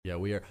Yeah,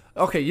 we are.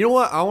 Okay, you know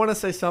what? I want to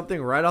say something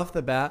right off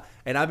the bat,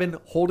 and I've been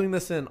holding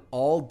this in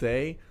all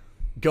day.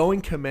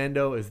 Going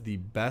commando is the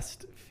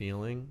best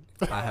feeling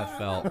I have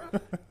felt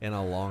in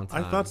a long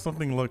I time. thought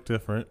something looked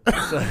different.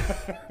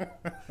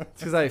 It's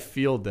because I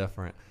feel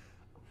different.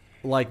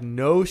 Like,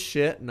 no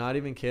shit, not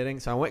even kidding.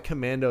 So I went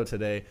commando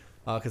today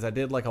because I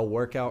did like a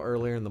workout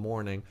earlier in the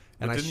morning.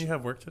 And But didn't you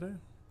have work today?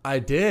 I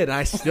did, and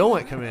I still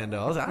went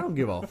commando. I was like, I don't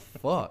give a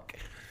fuck.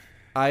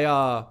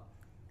 I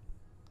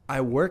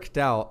worked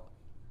out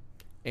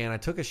and I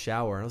took a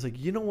shower and I was like,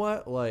 you know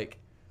what? Like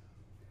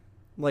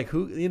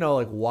who,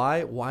 like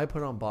why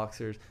put on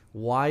boxers?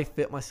 Why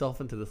fit myself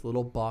into this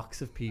little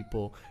box of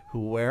people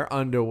who wear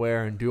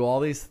underwear and do all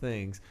these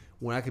things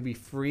when I could be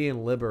free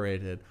and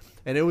liberated?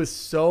 And it was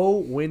so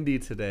windy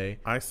today.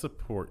 I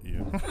support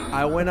you.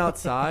 I went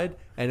outside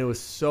and it was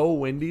so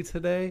windy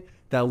today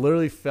that I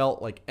literally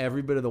felt like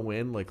every bit of the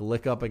wind like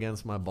lick up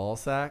against my ball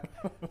sack.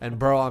 And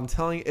bro, I'm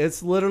telling you,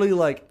 it's literally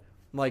like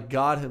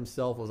God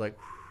himself was like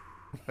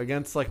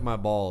against like my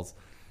balls.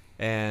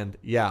 And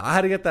yeah, I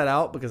had to get that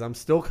out because I'm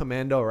still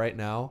commando right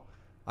now.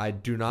 I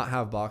do not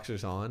have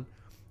boxers on.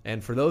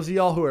 And for those of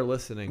y'all who are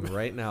listening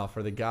right now,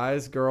 for the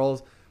guys,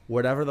 girls,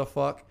 whatever the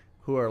fuck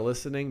who are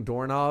listening,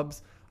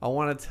 doorknobs, I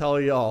want to tell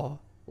y'all,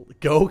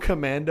 go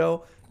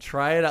commando.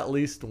 Try it at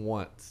least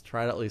once.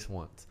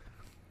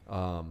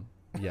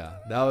 Yeah,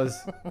 that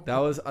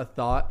was a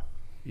thought.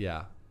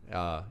 Yeah.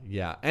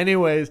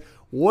 Anyways,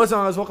 what's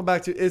on, guys? Welcome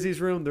back to Izzy's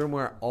Room, the room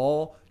where it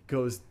all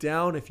goes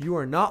down. If you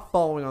are not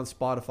following on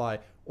Spotify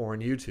or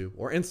on YouTube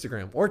or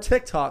Instagram or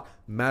TikTok,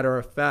 matter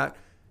of fact,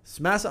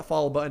 smash that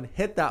follow button,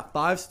 hit that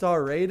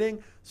 5-star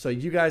rating so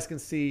you guys can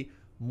see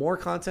more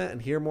content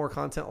and hear more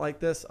content like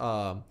this.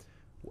 I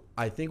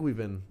think we've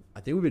been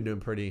doing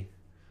pretty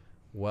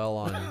well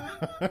on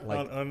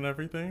like on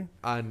everything.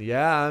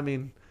 Yeah, I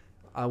mean,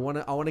 I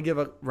want to give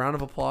a round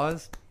of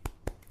applause.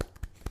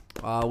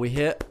 We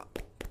hit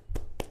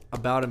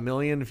about 1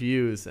 million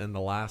views in the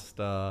last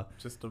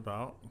Just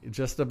about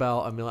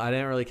a million. I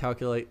didn't really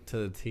calculate to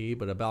the T,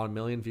 but about 1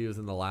 million views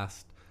in the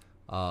last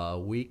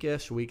week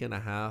and a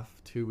half,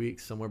 2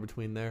 weeks, somewhere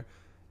between there.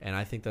 And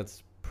I think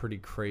that's pretty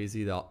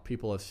crazy that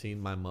people have seen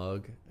my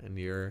mug and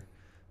your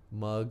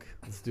mug.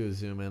 Let's do a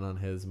zoom in on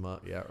his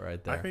mug. Yeah,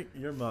 right there. I think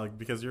your mug,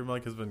 because your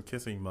mug has been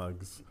kissing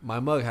mugs. My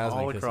mug has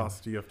all been kissing.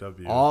 across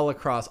DFW. All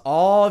across.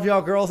 All of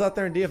y'all girls out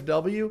there in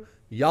DFW,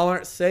 y'all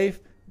aren't safe.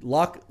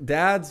 Lock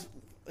dads.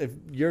 If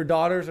your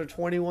daughters are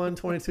 21,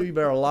 22, you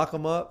better lock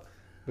them up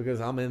because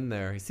I'm in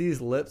there. You see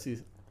these lips?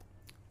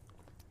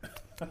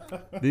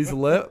 These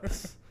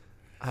lips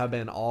have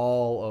been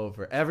all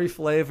over. Every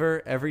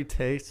flavor, every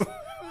taste,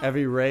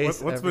 every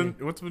race. What's been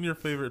your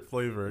favorite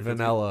flavor?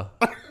 Vanilla.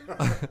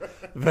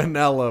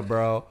 Vanilla,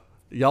 bro.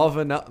 Y'all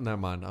vanilla. Never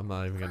mind. I'm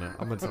not even gonna.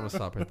 I'm gonna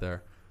stop right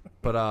there.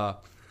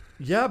 But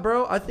yeah,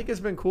 bro. I think it's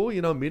been cool.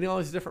 Meeting all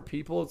these different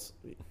people. It's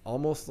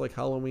almost like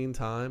Halloween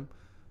time.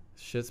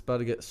 Shit's about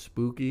to get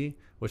spooky,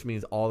 which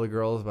means all the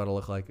girls about to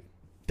look like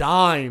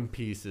dime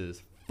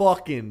pieces.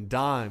 Fucking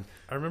dime.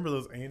 I remember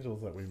those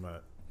angels that we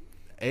met.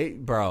 Hey,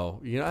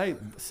 bro.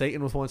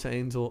 Satan was once an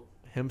angel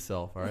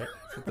himself. All right,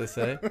 that's what they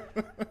say.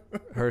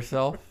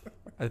 Herself,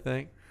 I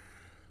think.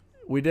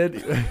 We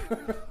did.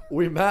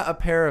 We met a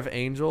pair of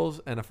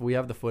angels, and if we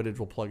have the footage,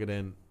 we'll plug it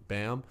in.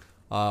 Bam.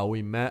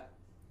 We met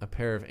a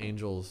pair of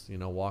angels,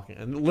 walking,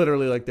 and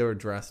literally like they were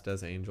dressed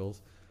as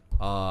angels.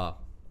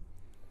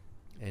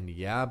 And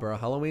yeah, bro,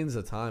 Halloween's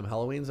the time.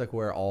 Halloween's like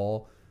where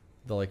all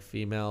the like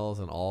females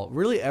and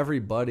really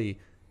everybody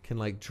can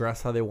like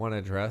dress how they want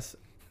to dress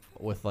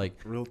with like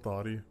real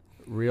thoughty.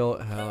 Real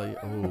hell.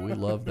 Ooh, we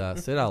love that.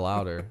 Say it out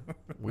louder.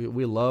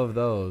 We love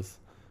those.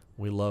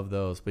 We love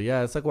those. But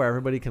yeah, it's like where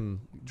everybody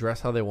can dress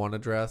how they want to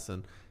dress,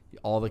 and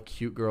all the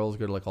cute girls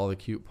go to like all the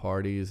cute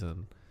parties,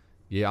 and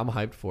yeah, I'm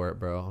hyped for it,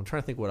 bro. I'm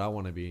trying to think what I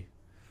want to be.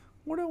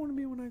 What do I want to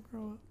be when I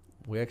grow up?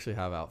 We actually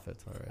have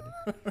outfits already.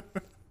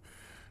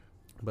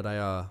 But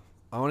I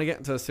want to get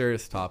into a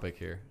serious topic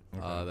here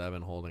that I've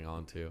been holding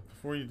on to.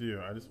 Before you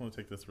do, I just want to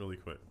take this really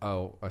quick.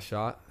 Oh, a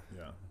shot?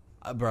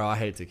 Yeah. Bro, I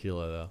hate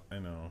tequila, though. I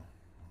know.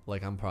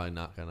 Like, I'm probably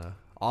not going to.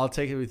 I'll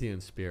take it with you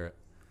in spirit.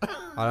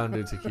 I don't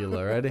do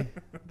tequila. Ready?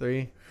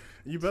 3,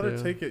 You better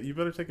 2. take it. You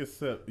better take a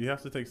sip. You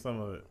have to take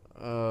some of it.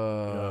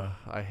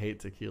 I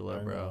hate tequila,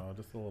 I bro. know,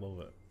 just a little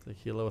bit.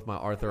 Tequila with my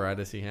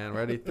arthritis-y hand.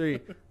 Ready?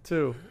 3,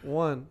 2,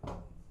 1.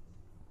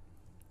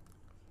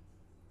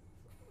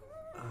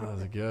 Oh, that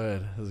was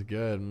good. That was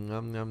good.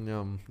 Yum, yum,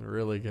 yum.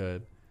 Really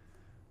good.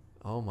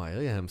 Oh, my.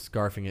 Look at him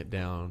scarfing it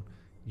down.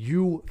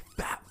 You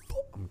fat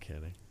fool. I'm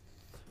kidding.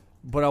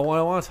 But I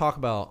want to talk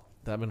about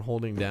that I've been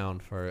holding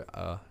down for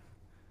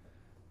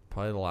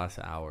probably the last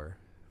hour.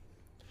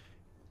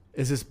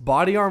 Is this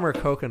Body Armor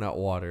coconut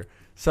water.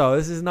 So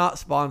this is not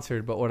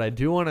sponsored, but what I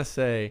do want to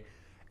say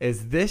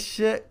is this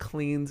shit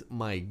cleans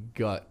my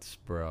guts,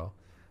 bro.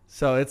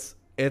 So it's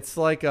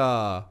like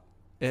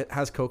it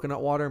has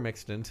coconut water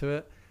mixed into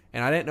it.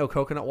 And I didn't know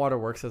coconut water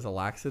works as a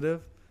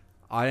laxative.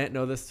 I didn't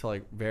know this till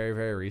like very,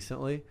 very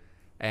recently.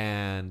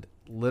 And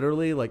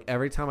literally like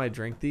every time I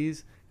drink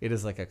these, it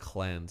is like a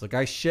cleanse. Like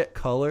I shit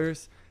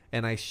colors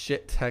and I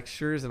shit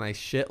textures and I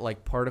shit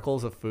like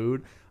particles of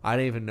food I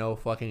didn't even know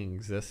fucking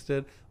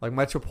existed. Like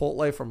my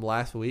Chipotle from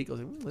last week, I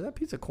was like, is that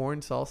piece of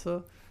corn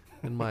salsa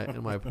in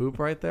my poop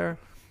right there?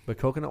 But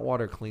coconut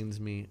water cleans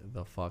me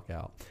the fuck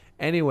out.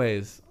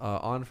 Anyways,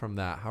 on from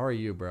that. How are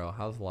you, bro?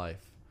 How's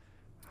life?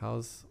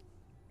 How's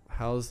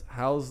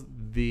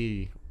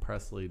the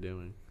Presley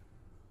doing?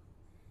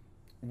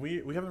 We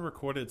haven't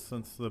recorded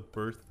since the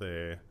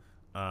birthday,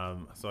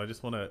 so I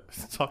just want to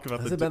talk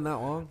about. Has it been that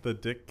long? The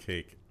dick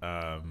cake.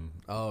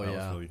 Oh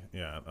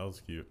yeah, that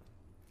was cute.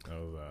 That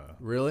was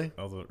really.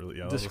 That was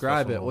really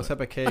Describe it. What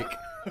type of cake?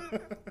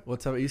 What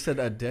type? You said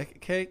a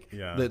dick cake.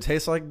 Yeah. Did it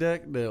taste like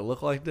dick? Did it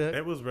look like dick?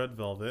 It was red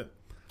velvet.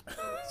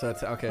 So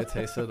it's okay. It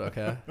tasted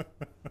okay.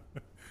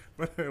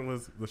 But it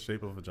was the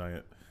shape of a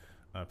giant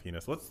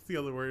penis. What's the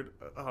other word?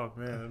 Oh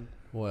man.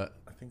 What?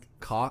 I think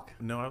cock.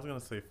 No, I was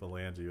gonna say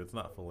phalange. It's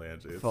not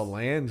phalange. It's,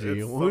 phalange.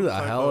 It's Who the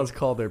hell has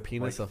called their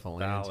penis like a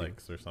phalange?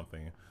 Phalanx or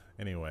something.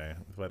 Anyway,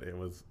 but it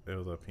was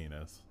a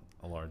penis,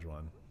 a large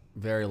one.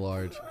 Very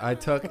large. I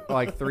took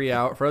like 3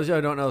 hours. For those of you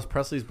who don't know, it was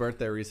Presley's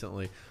birthday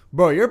recently.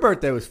 Bro, your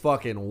birthday was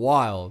fucking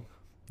wild.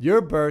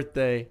 Your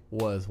birthday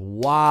was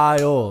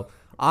wild.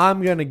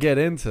 I'm going to get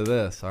into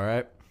this, all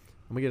right?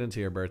 I'm going to get into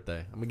your birthday.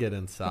 I'm going to get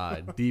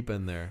inside, deep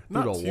in there.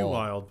 Not through the too wall.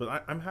 wild,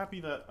 but I'm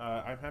happy that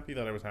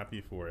I was happy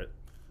for it.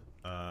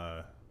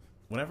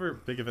 Whenever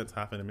big events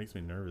happen, it makes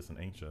me nervous and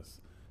anxious.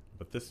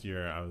 But this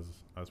year, I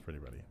was pretty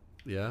ready.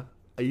 Yeah?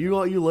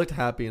 You looked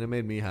happy, and it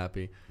made me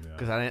happy.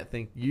 Because Yeah. I didn't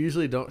think... You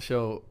usually don't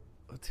show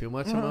too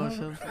much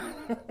emotion.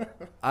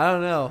 I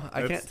don't know.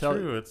 I can't tell.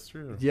 It's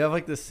true. You have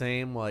like the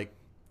same like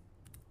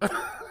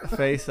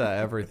face at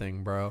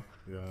everything, bro.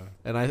 Yeah.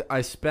 And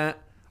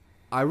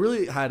I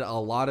really had a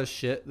lot of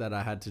shit that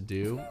I had to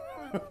do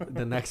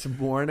the next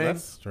morning.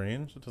 That's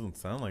strange. It doesn't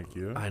sound like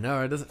you. I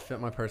know it doesn't fit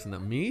my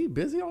personality. Me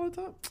busy all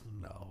the time?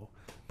 No.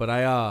 But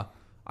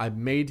I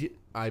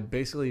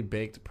basically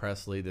baked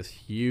Presley this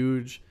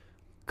huge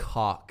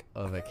cock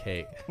of a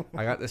cake.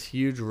 I got this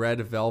huge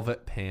red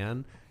velvet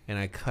pan and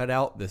I cut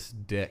out this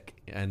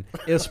dick, and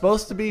it was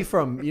supposed to be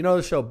from, you know,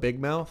 the show Big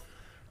Mouth.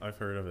 I've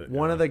heard of it.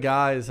 One of the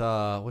guys,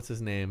 what's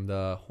his name,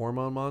 the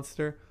hormone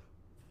monster.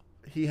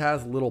 He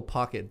has little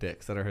pocket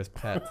dicks that are his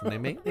pets,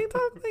 and they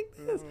talk like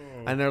this,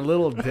 and they're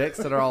little dicks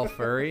that are all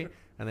furry,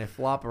 and they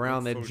flop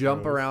around. That's They so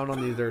jump gross. around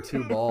on their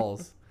two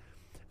balls,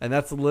 and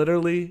that's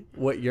literally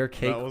what your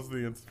cake. That was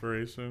the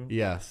inspiration.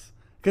 Yes,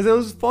 because it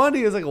was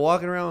funny. It was like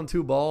walking around on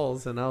two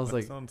balls, and I was That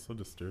like, sounds so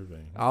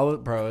disturbing.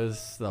 bro, it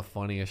was the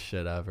funniest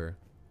shit ever.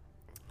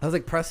 I was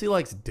like, Presley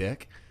likes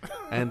dick,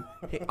 and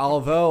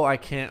although I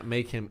can't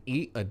make him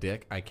eat a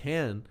dick, I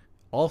can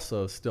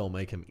also still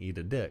make him eat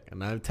a dick,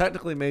 and I've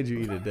technically made you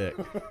eat a dick.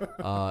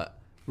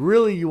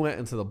 Really, you went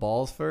into the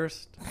balls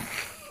first,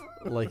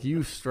 like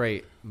you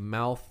straight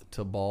mouth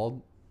to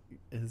bald.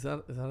 Is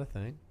that a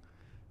thing?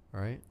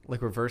 Right,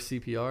 like reverse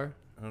CPR.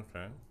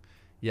 Okay.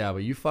 Yeah,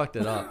 but you fucked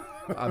it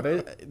up.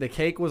 The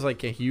cake was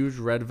like a huge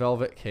red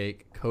velvet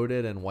cake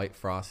coated in white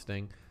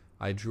frosting.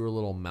 I drew a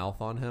little mouth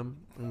on him.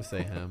 I'm gonna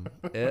say him.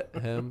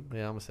 Him.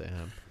 Yeah, I'm gonna say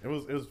him. It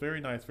was very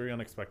nice, very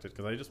unexpected,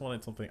 because I just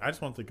wanted something. I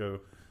just wanted to go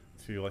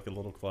to like a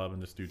little club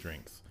and just do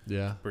drinks,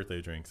 Yeah. birthday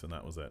drinks, and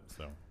that was it.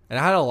 So. And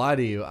I had to lie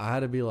to you. I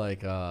had to be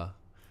like, Yeah.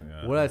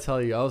 what did I tell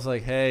you? I was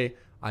like, hey,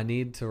 I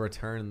need to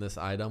return this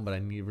item, but I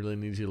really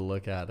need you to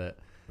look at it.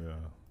 Yeah.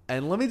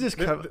 And let me just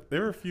cover.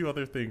 There were a few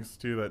other things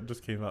too that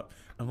just came up.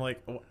 I'm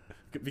like,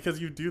 because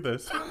you do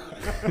this.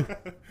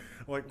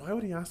 Like, why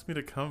would he ask me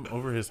to come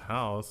over his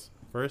house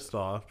first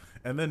off,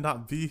 and then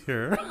not be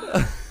here?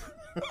 I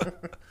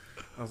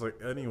was like,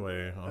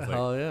 anyway.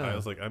 Hell yeah. I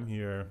was like, I'm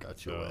here. Got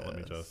so your let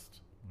me ass.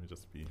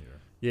 just be here.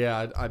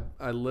 Yeah,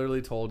 I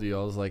literally told you.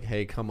 I was like,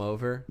 hey, come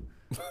over.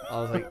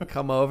 I was like,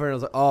 come over. And I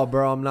was like, oh,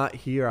 bro, I'm not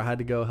here. I had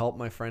to go help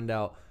my friend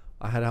out.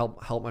 I had to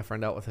help my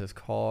friend out with his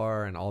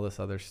car and all this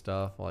other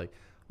stuff. Like,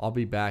 I'll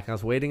be back. And I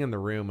was waiting in the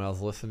room, and I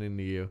was listening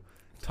to you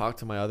talk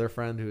to my other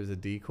friend who was a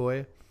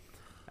decoy.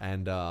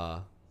 And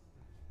I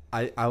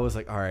was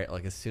like, all right,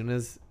 like as soon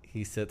as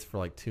he sits for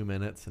like 2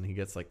 minutes and he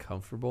gets like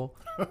comfortable,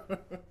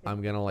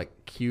 I'm going to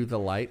like cue the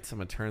lights. I'm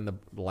going to turn the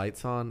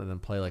lights on and then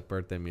play like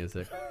birthday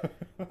music.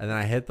 And then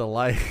I hit the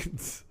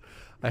lights.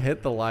 And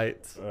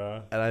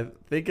I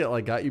think it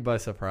like got you by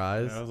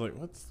surprise. Yeah, I was like,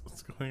 what's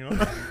going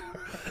on?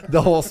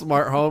 The whole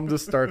smart home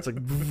just starts like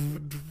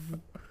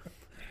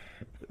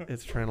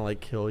it's trying to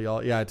like kill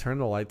y'all. Yeah, I turned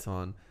the lights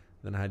on,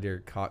 then I had your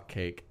cock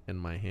cake in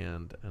my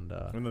hand, and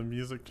when the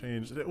music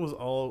changed, it was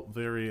all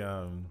very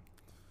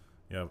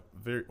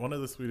very one of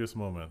the sweetest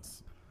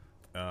moments,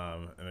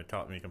 and it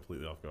caught me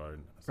completely off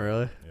guard. So,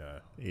 really? Yeah.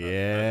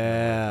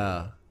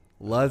 Yeah.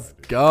 Let's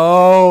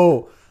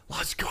go.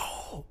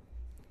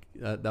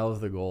 That was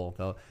the goal.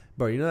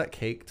 Bro, you know that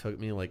cake took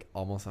me like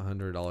almost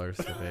 $100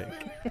 to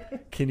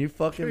bake. Can you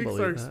fucking Cakes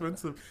believe are that?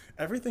 expensive.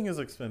 Everything is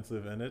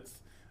expensive, and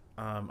it's.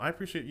 I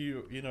appreciate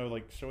you. You know,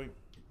 like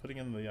putting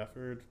in the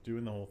effort,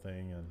 doing the whole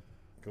thing, and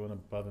going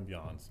above and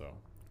beyond. So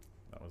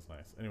that was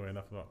nice. Anyway,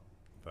 enough about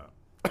that.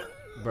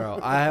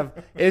 Bro,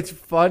 it's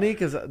funny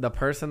because the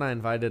person I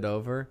invited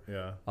over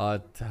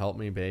to help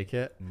me bake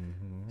it,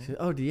 she said,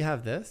 oh, do you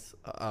have this?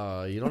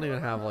 You don't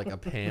even have like a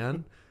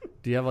pan?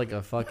 Do you have like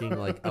a fucking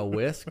like a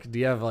whisk? Do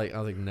you have like,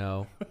 I was like,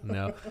 no.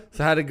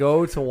 So I had to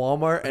go to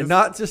Walmart and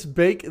not just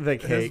bake the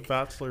cake. His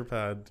bachelor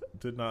pad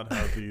did not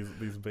have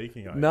these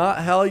baking items. Not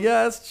hell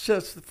yeah, it's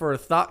just for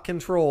thought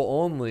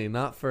control only,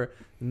 not for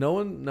no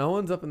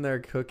one's up in there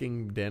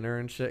cooking dinner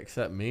and shit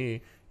except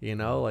me. You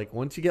know, like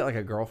once you get like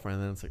a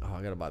girlfriend, then it's like, oh,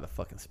 I gotta buy the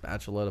fucking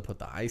spatula to put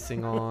the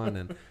icing on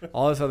and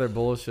all this other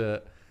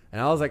bullshit.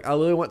 And I was like, I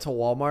literally went to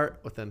Walmart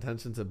with the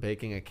intentions of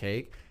baking a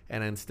cake,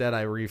 and instead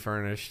I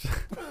refurnished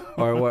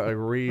or what, like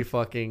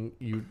re-spooned.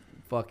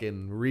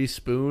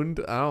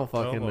 I don't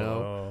fucking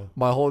know.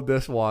 My whole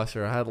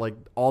dishwasher. I had like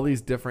all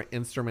these different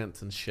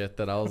instruments and shit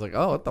that I was like,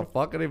 oh, what the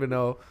fuck? I didn't even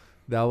know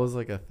that was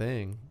like a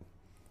thing.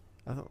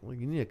 I thought, like,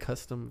 you need a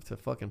custom to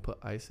fucking put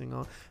icing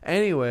on.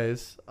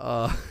 Anyways,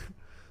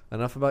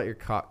 enough about your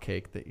cock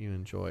cake that you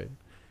enjoyed.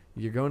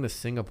 You're going to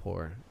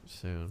Singapore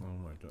soon. Oh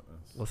my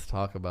goodness. Let's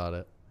talk about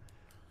it.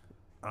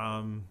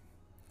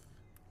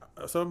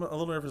 So I'm a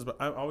little nervous, but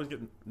I always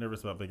get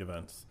nervous about big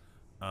events.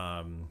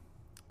 But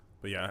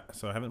yeah,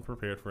 so I haven't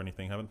prepared for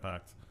anything, haven't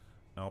packed.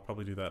 I'll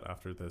probably do that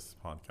after this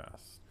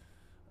podcast.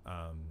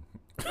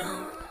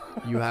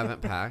 You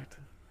haven't packed?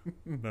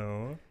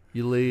 No.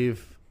 You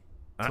leave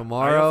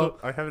tomorrow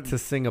I haven't to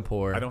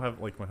Singapore. I don't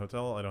have like my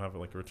hotel. I don't have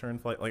like a return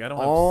flight. Like I don't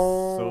have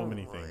so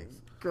many things.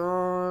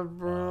 God,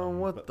 bro,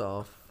 what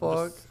the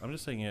fuck? I'm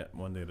just saying it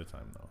one day at a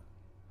time, though.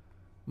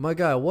 My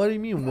guy, what do you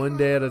mean one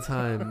day at a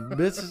time?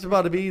 Bitch, it's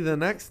about to be the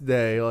next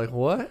day. Like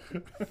what?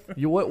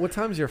 What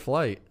time's your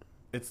flight?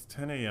 It's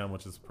 10 a.m.,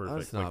 which is perfect.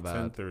 That's not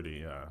bad.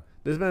 10:30, yeah.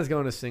 This man's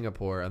going to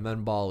Singapore and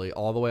then Bali,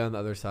 all the way on the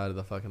other side of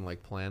the fucking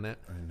like planet.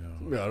 I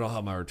know. I don't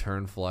have my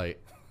return flight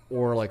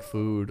or like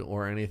food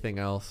or anything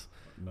else.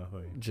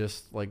 Nothing.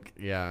 Just like,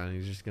 yeah, and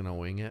he's just gonna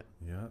wing it.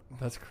 Yeah.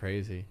 That's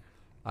crazy.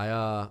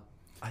 I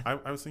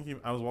was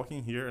thinking, I was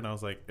walking here and I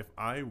was like, if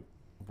I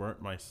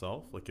weren't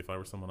myself, like if I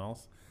were someone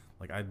else,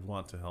 like I'd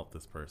want to help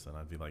this person.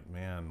 I'd be like,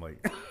 man,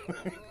 like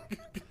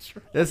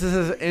this is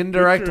his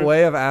indirect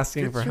way of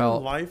asking for help.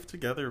 Get your life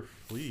together,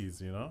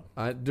 please. You know.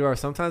 I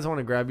sometimes want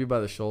to grab you by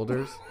the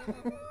shoulders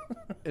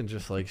and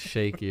just like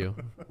shake you.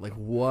 Like,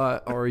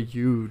 what are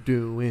you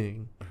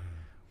doing?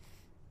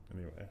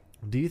 Anyway,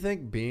 do you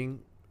think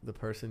being the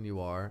person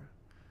you are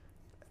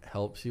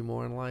helps you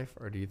more in life,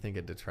 or do you think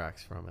it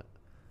detracts from it?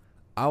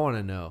 I want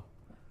to know.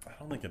 I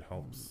don't think it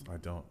helps. I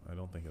don't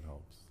think it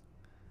helps.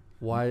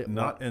 Why?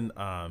 Not in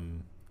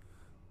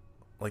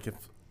like if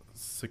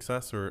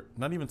success, or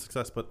not even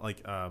success, but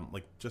like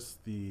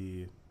just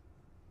the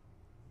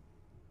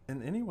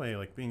in any way,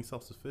 like being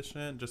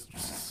self-sufficient, just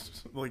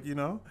like, you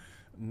know.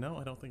 No,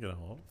 I don't think it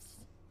helps.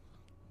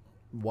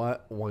 Why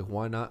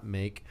not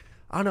make?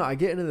 I don't know. I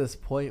get into this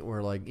point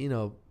where, like, you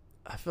know,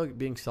 I feel like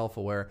being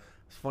self-aware.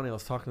 It's funny. I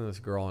was talking to this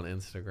girl on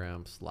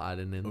Instagram,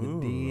 sliding in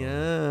the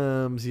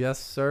DMs.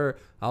 Yes, sir.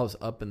 I was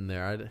up in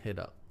there. I hit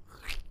up.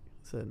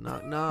 Said,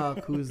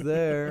 knock. Who's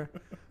there?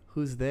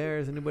 Who's there?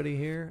 Is anybody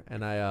here?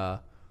 And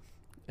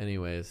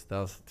anyways, that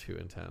was too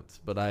intense.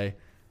 But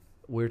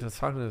we were just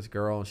talking to this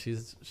girl, and she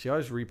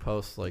always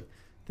reposts like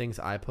things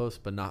I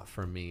post, but not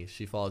for me.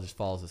 She just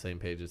follows the same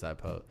pages I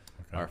post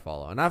or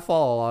follow. And I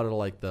follow a lot of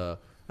like I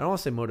don't want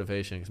to say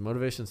motivation, because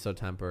motivation is so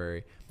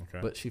temporary. Okay.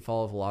 But she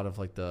follows a lot of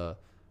like the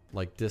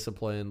like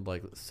disciplined,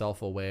 like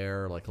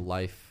self-aware, like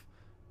life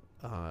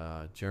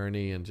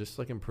journey, and just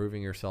like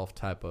improving yourself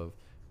type of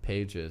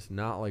pages.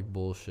 Not like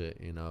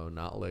bullshit, you know.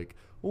 Not like,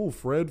 oh,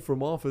 Fred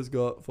from Office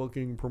got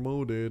fucking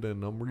promoted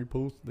and I'm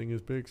reposting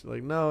his pics.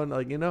 Like, no, and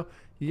like, you know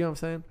what I'm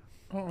saying?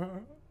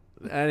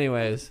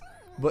 Anyways,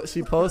 but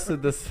she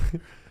posted this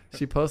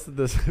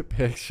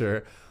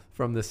picture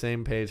from the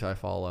same page I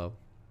follow.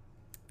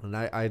 And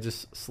I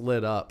just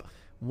slid up.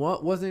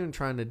 Wasn't even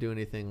trying to do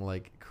anything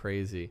like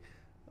crazy,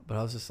 but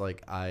I was just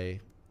like, I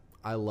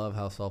love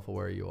how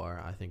self-aware you are.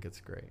 I think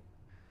it's great.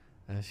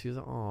 And she was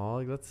like, oh,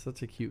 like, that's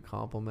such a cute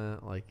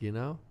compliment, like, you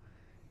know.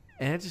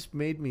 And it just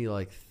made me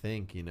like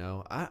think, you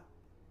know,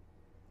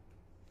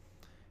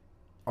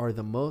 are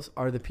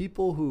the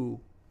people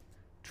who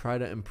try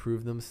to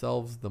improve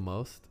themselves the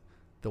most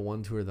the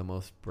ones who are the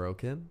most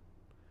broken,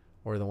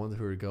 or the ones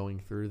who are going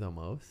through the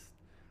most?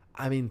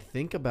 I mean,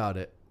 think about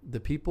it. The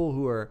people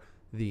who are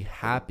the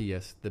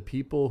happiest, the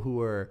people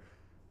who are,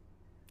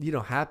 you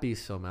know, happy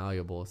is so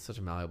malleable. It's such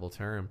a malleable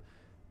term.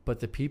 But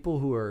the people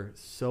who are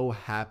so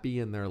happy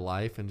in their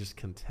life and just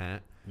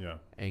content,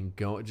 and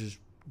just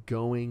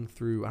going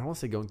through, I don't want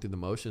to say going through the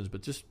motions,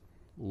 but just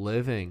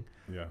living.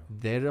 Yeah.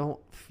 They don't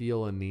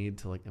feel a need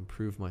to like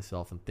improve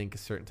myself and think a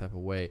certain type of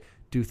way,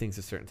 do things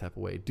a certain type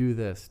of way, do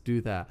this,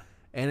 do that.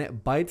 And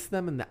it bites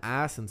them in the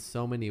ass in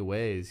so many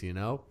ways, you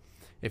know?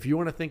 If you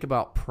want to think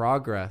about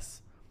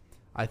progress,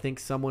 I think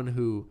someone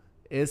who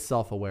is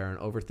self-aware and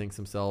overthinks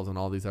themselves and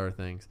all these other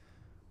things,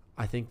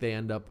 I think they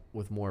end up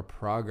with more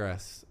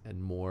progress and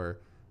more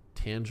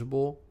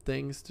tangible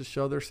things to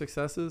show their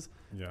successes.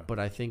 Yeah. But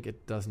I think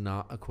it does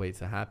not equate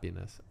to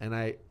happiness.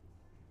 And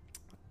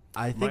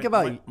I think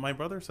about my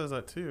brother says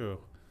that too.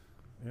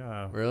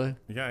 Yeah. Really?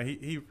 Yeah,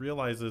 he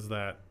realizes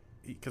that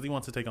because he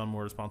wants to take on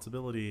more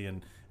responsibility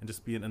and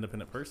just be an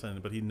independent person,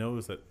 but he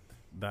knows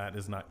that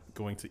is not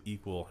going to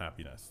equal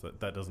happiness.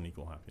 That doesn't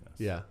equal happiness.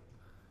 Yeah.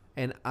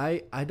 And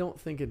I don't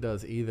think it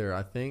does either.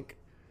 I think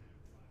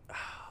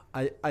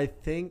I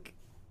think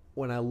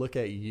when I look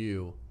at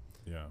you,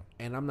 yeah,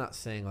 and I'm not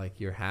saying like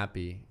you're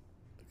happy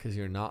because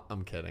you're not.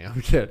 I'm kidding.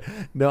 I'm kidding.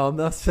 No, I'm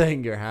not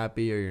saying you're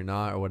happy or you're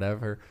not or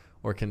whatever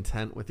or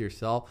content with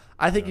yourself.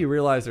 I think you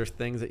realize there's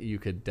things that you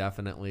could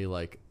definitely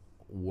like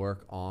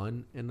work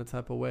on in a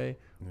type of way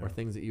or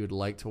things that you would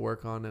like to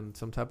work on in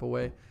some type of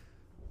way.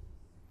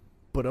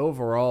 But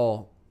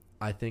overall,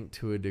 I think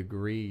to a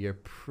degree you're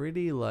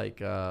pretty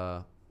like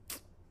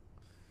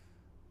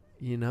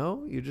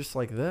you're just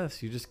like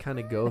this. You just kind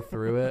of go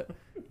through it.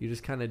 You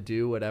just kind of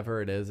do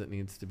whatever it is that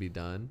needs to be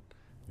done.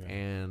 Yeah.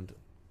 And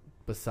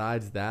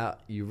besides that,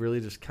 you really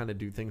just kind of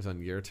do things on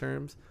your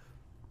terms.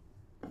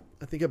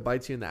 I think it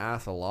bites you in the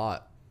ass a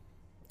lot.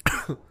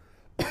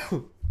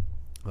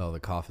 Oh, the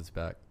cough is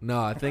back.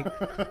 No, I think...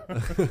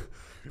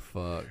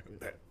 Fuck.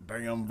 That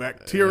damn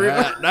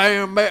bacteria.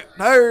 Damn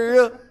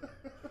bacteria.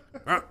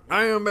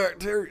 Damn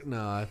bacteria.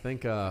 No, I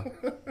think... I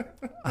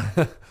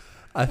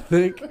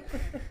think...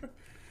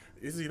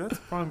 Izzy, that's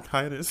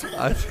bronchitis.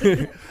 I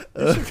think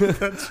you should get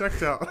that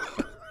checked out.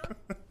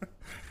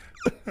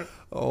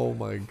 Oh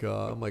my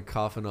god, I'm like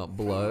coughing up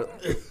blood.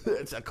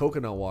 It's a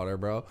coconut water,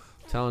 bro.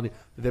 I'm telling you,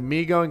 the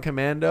me going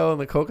commando and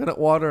the coconut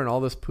water and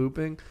all this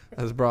pooping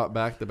has brought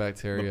back the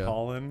bacteria. The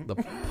pollen.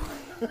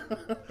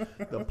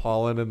 The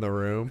pollen in the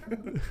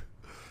room.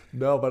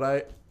 No,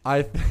 but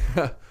I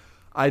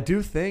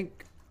do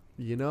think,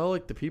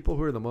 like the people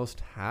who are the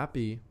most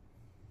happy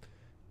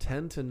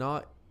tend to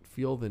not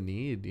feel the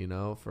need,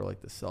 for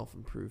like the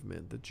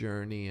self-improvement, the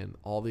journey, and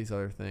all these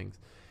other things.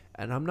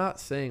 And I'm not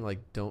saying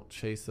like don't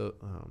chase those.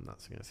 I'm not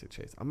going to say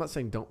chase. I'm not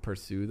saying don't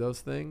pursue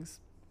those things.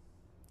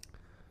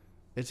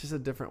 It's just a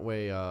different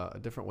way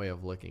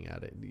of looking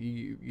at it.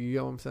 You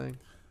know what I'm saying?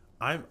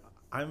 I'm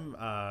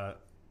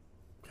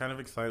kind of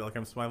excited. Like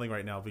I'm smiling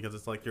right now because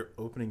it's like you're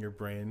opening your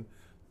brain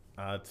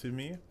to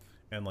me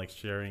and like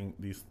sharing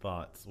these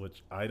thoughts,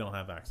 which I don't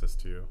have access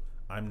to.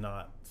 I'm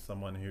not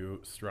someone who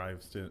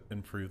strives to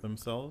improve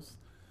themselves.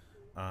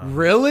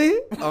 Really?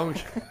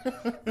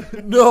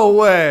 No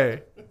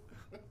way.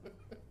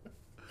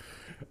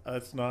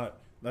 That's not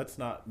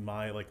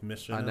my like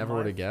mission. I never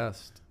would have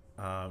guessed.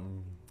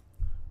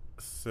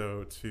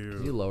 So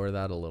Can you lower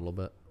that a little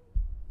bit?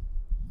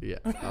 Yeah.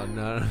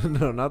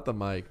 No, not the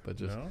mic, but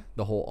just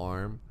the whole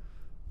arm.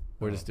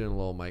 We're just doing a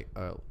little mic,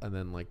 and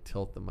then like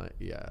tilt the mic.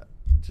 Yeah,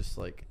 just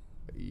like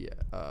you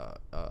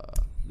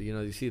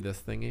see this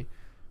thingy.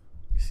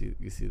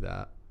 You see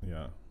that?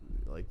 Yeah.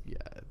 Like,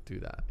 do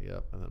that.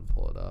 Yep. And then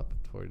pull it up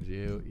towards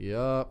you.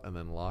 Yep. And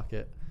then lock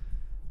it.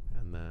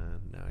 And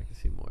then now I can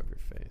see more of your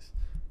face.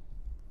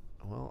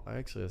 Well,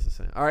 actually, that's the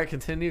same. All right,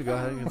 continue. Go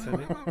ahead and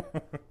continue.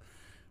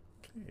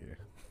 Okay.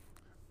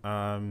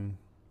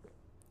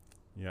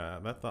 Yeah,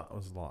 that thought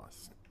was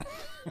lost.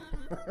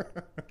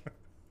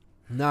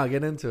 No,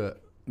 get into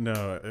it.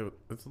 No,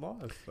 it's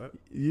lost.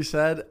 You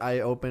said I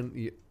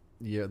opened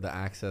the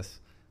access.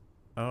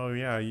 Oh,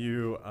 yeah.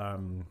 You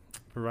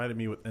provided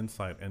me with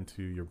insight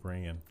into your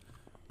brain.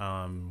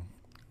 And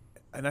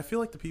I feel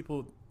like the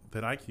people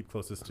that I keep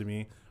closest to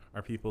me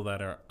are people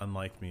that are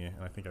unlike me.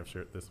 And I think I've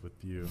shared this with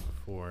you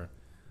before.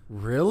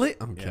 Really?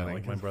 I'm kidding.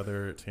 Like my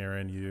brother,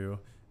 Taryn,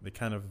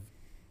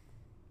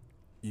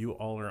 you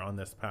all are on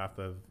this path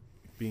of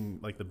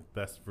being like the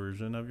best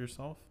version of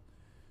yourself.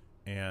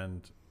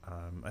 And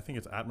I think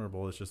it's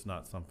admirable. It's just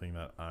not something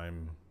that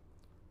I'm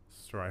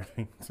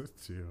striving to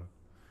do.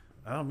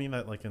 I don't mean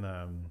that like in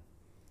an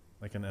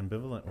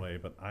ambivalent way,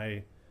 but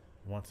I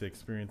want to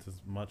experience as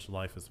much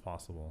life as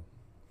possible.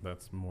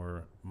 That's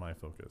more my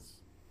focus.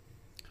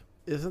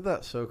 Isn't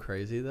that so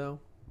crazy though?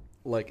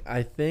 Like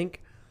I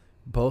think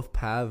both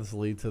paths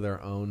lead to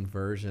their own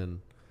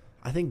version.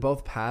 I think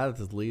both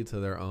paths lead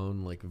to their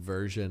own like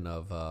version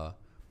of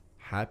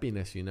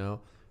happiness,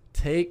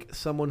 Take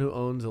someone who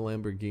owns a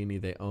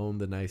Lamborghini, they own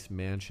the nice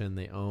mansion,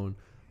 they own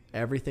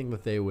everything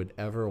that they would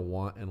ever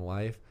want in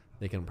life.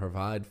 They can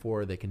provide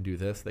for, they can do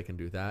this, they can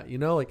do that.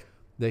 Like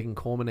they can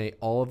culminate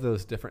all of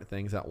those different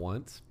things at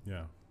once.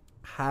 Yeah.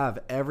 Have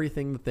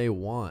everything that they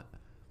want.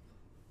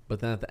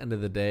 But then at the end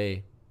of the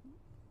day,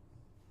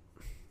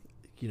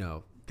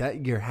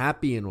 that you're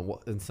happy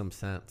in some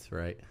sense,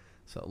 right?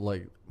 So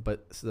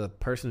the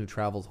person who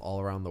travels all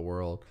around the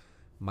world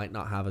might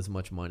not have as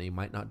much money,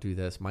 might not do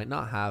this, might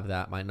not have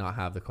that, might not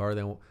have the car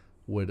they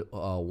would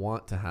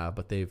want to have,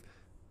 but they've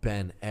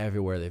been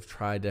everywhere. They've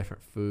tried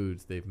different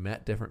foods. They've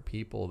met different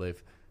people.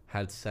 They've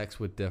had sex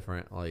with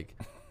different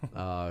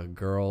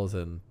girls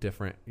and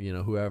different,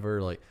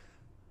 whoever. Like,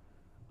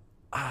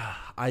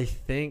 I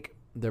think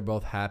they're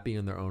both happy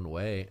in their own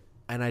way,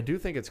 and I do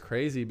think it's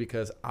crazy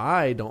because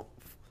I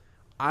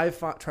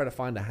try to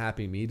find a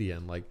happy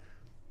median. Like,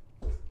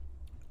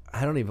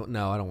 I don't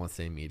want to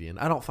say median.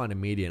 I don't find a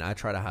median. I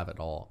try to have it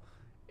all.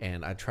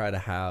 and I try to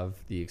have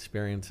the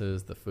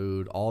experiences, the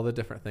food, all the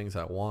different things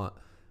I want,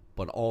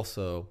 but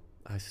also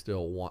I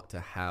still want to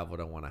have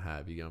what I want to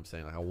have. You get what I'm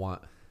saying? Like I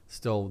want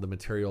still the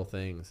material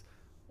things,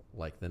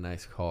 like the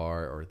nice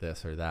car or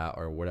this or that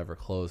or whatever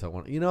clothes I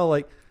want. You know,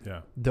 like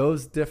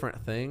those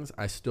different things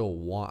I still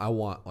want. I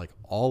want like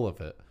all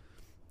of it.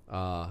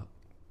 I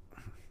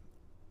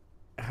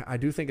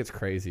do think it's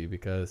crazy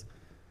because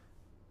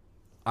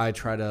I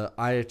try to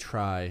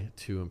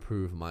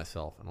improve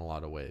myself in a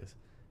lot of ways,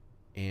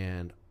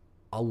 and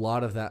a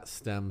lot of that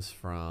stems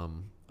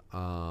from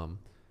how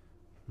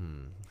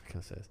can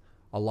I say this?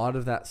 A lot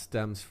of that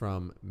stems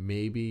from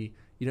maybe,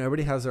 you know,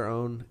 everybody has their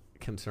own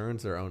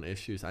concerns, their own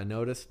issues. I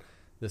noticed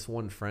this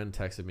one friend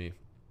texted me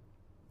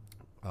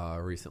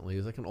recently. He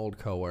was like an old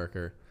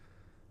coworker,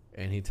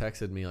 and he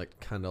texted me like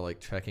kind of like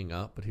checking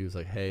up, but he was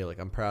like, "Hey, like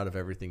I'm proud of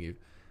everything you."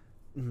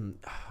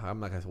 I'm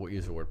not gonna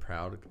use the word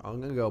proud.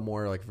 I'm gonna go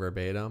more like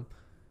verbatim.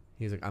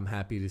 He's like, "I'm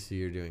happy to see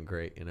you're doing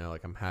great. You know,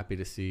 like I'm happy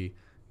to see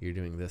you're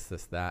doing this,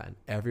 that." And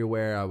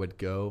everywhere I would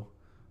go,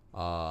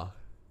 I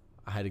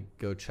had to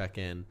go check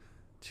in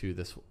to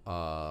this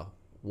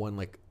one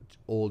like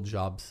old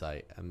job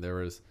site, and there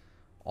was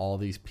all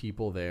these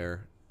people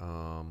there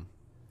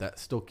that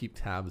still keep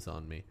tabs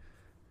on me,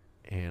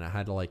 and I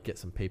had to like get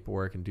some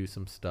paperwork and do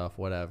some stuff,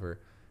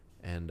 whatever.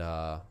 And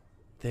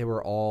they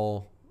were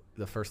all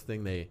the first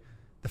thing they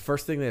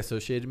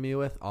associated me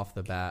with off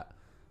the bat,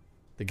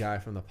 the guy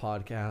from the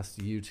podcast,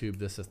 YouTube,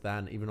 this, that,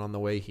 and even on the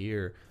way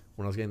here,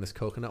 when I was getting this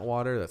coconut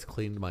water that's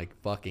cleaned my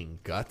fucking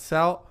guts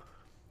out,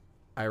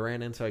 I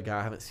ran into a guy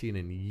I haven't seen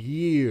in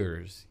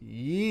years,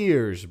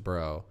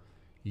 bro.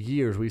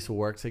 Years. We used to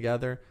work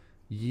together.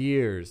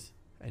 Years.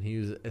 And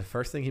the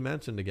first thing he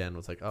mentioned again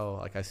was like, "Oh,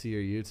 like I see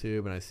your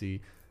YouTube and I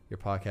see your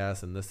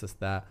podcast and this,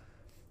 that."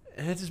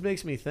 And it just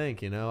makes me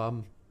think, you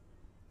know,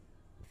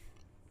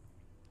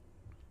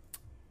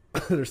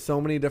 there's so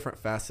many different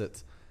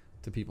facets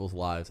to people's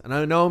lives. And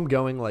I know I'm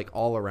going like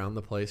all around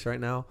the place right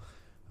now,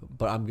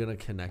 but I'm going to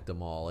connect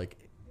them all. Like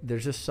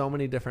there's just so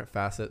many different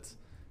facets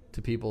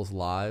to people's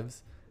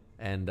lives.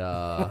 And you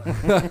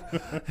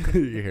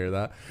hear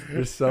that?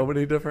 There's so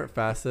many different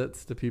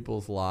facets to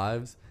people's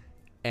lives.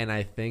 And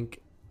I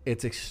think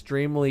it's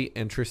extremely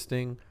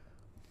interesting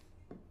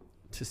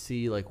to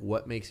see like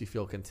what makes you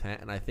feel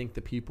content. And I think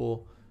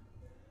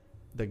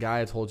the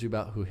guy I told you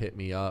about who hit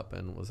me up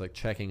and was like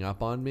checking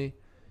up on me,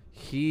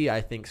 he,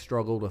 I think,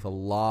 struggled with a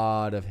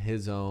lot of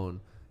his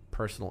own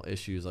personal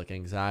issues, like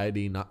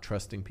anxiety, not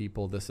trusting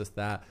people, this,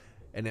 that.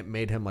 And it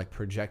made him like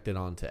project it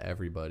onto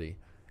everybody.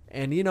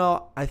 And, you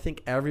know, I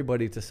think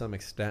everybody to some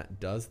extent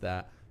does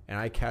that. And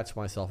I catch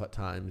myself at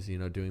times, you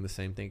know, doing the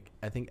same thing.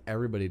 I think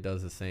everybody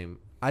does the same.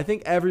 I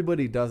think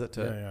everybody does it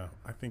too. Yeah,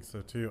 I think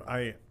so too.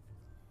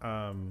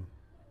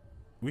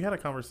 We had a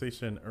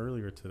conversation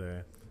earlier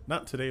today.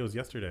 Not today, it was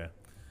yesterday.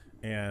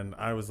 And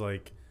I was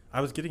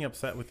getting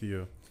upset with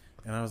you.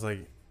 And I was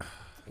like,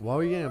 why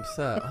were you getting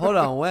upset? Hold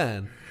on,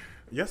 when?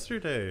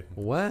 Yesterday.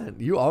 When?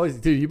 You always,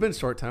 dude, you've been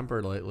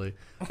short-tempered lately.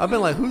 I've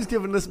been like, who's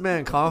giving this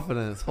man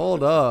confidence?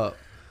 Hold up.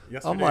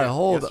 Yesterday, I'm like,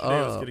 hold up.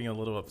 I was getting a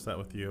little upset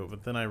with you,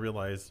 but then I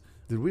realized.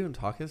 Did we even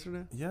talk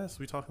yesterday? Yes,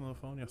 we talked on the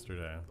phone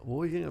yesterday. What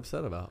were you getting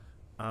upset about?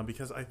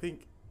 Because I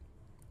think,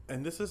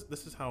 and this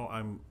is how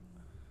I'm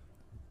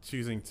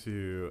choosing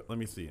to, let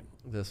me see.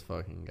 This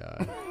fucking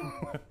guy.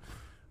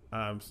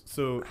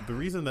 So the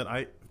reason that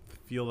I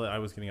feel that I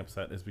was getting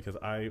upset is because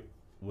I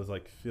was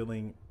like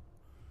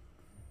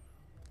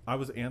I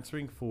was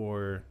answering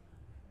for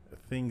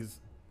things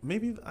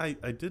maybe I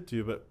did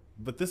do,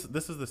 but this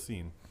is the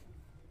scene.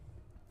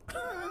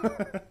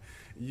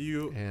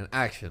 You and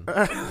action.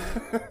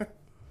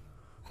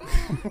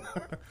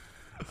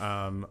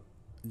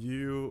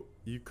 You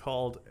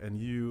called and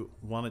you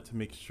wanted to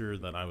make sure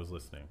that I was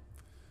listening,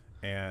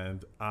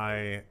 and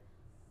I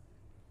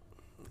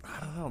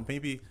don't know,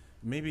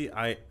 maybe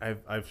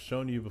I've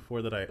shown you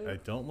before that I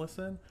don't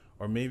listen,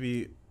 or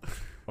maybe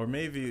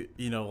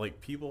you know,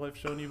 like people have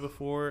shown you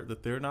before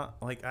that they're not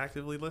like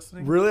actively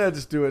listening. Really, I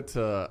just do it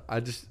to I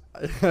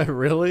didn't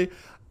really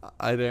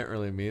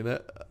mean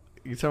it.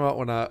 You talking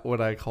about when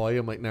I call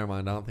you? I'm like, never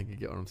mind. I don't think you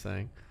get what I'm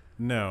saying.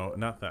 No,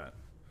 not that.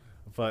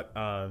 But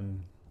I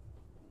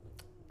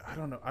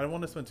don't know. I don't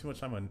want to spend too much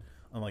time on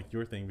like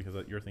your thing because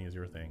your thing is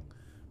your thing.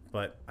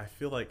 But I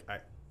feel like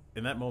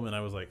in that moment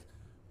I was like,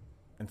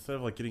 instead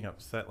of like getting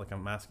upset, like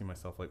I'm asking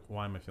myself like,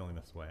 why am I feeling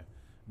this way?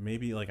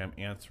 Maybe like I'm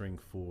answering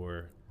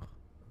for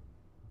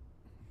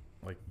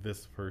like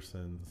this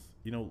person's,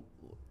 you know,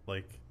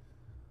 like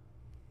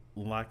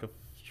lack of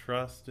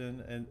trust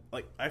and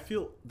like I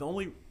feel the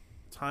only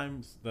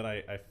times that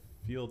I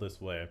feel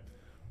this way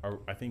are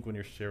I think when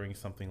you're sharing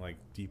something like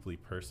deeply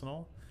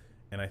personal,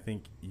 and I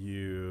think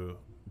you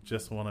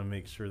just want to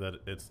make sure that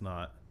it's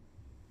not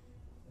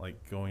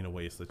like going to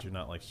waste, that you're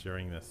not like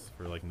sharing this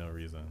for like no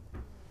reason.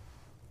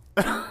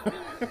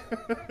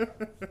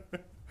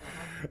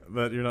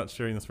 That you're not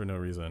sharing this for no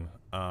reason.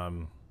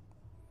 And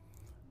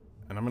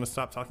I'm going to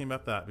stop talking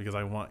about that because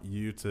I want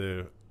you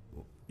to,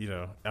 you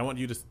know, I want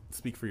you to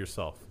speak for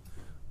yourself.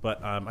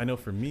 But I know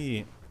for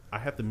me, I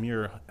had the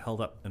mirror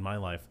held up in my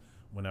life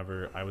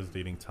whenever I was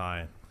dating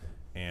Ty,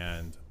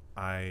 and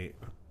I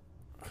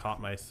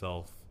caught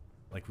myself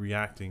like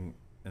reacting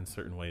in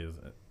certain ways,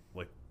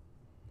 like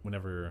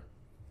whenever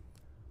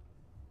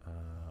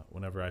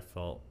I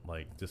felt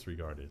like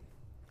disregarded.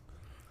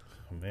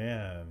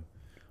 Man,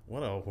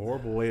 what a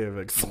horrible way of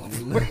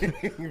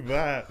explaining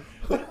that.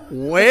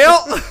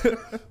 Well.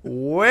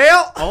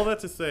 All that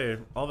to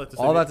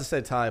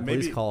say, Ty,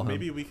 please call him.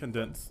 Maybe we can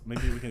condense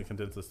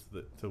this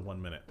to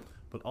 1 minute.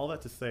 But all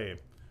that to say,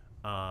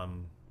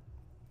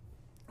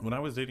 when I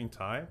was dating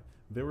Ty,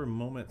 there were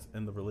moments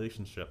in the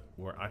relationship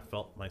where I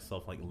felt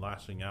myself like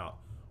lashing out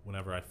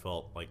whenever I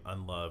felt like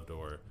unloved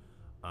or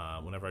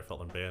whenever I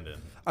felt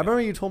abandoned. I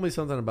remember you told me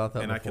something about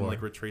that and before. I can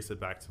like retrace it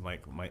back to my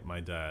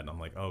dad. I'm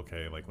like,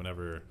 okay, like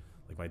whenever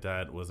like my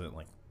dad wasn't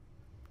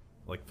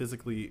like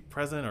physically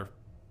present or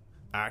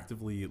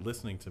actively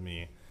listening to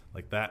me,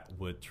 like that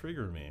would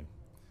trigger me.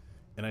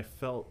 And I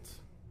felt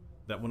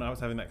that when I was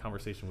having that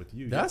conversation with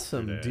you that's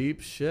yesterday, some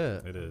deep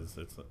shit. It is.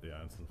 It's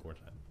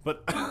unfortunate.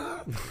 But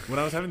when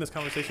I was having this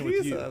conversation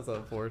with you, that's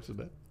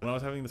unfortunate. When I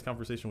was having this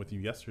conversation with you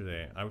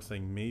yesterday, I was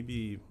saying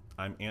maybe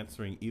I'm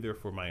answering either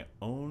for my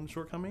own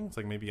shortcomings,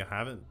 like maybe I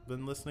haven't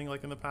been listening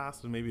like in the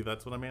past, and maybe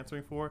that's what I'm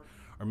answering for,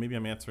 or maybe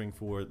I'm answering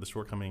for the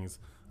shortcomings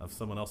of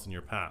someone else in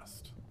your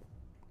past.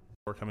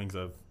 Shortcomings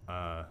of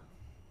I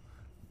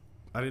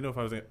didn't know if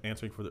I was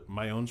answering for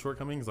my own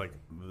shortcomings, like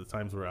the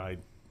times where I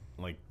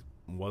like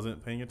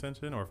wasn't paying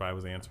attention, or if I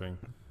was answering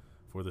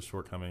for the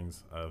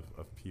shortcomings of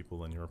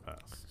people in your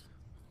past.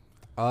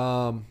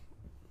 I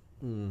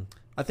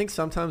think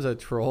sometimes I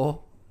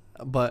troll,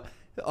 but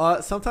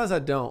sometimes I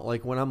don't.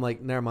 Like when I'm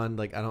like, never mind.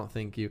 Like I don't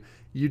think you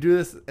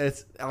do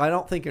this. I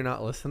don't think you're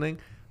not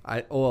listening.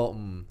 I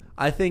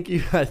think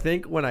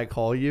when I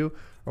call you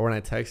or when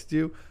I text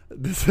you,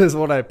 this is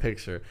what I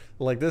picture.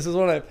 Like this is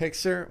what I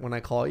picture when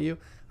I call you.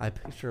 I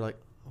picture like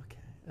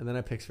okay, and then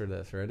I picture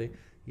this. Ready?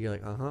 You're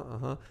like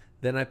uh-huh.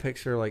 Then I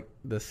picture like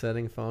the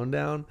setting phone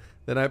down.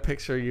 Then I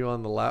picture you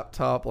on the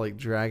laptop like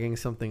dragging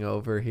something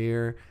over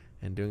here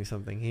and doing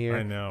something here.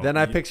 I know. Then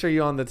I picture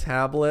you on the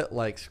tablet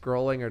like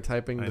scrolling or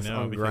typing this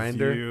on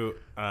Grindr.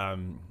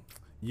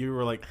 You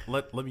were like,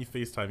 let me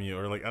FaceTime you,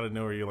 or like out of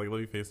nowhere you're like,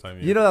 let me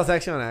FaceTime you. You know, that was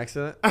actually on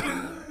accident.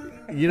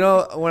 You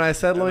know, when I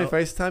said let me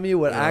FaceTime you,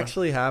 what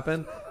actually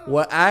happened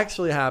was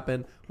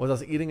I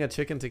was eating a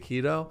chicken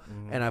taquito,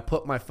 and I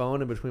put my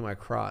phone in between my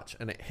crotch,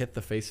 and it hit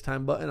the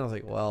FaceTime button. I was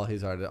like, well,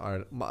 it's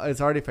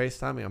already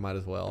FaceTiming. I might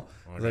as well.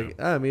 Okay. I was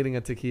like, I'm eating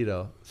a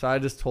taquito. So I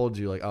just told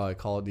you, like, oh, I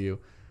called you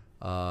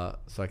so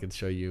I could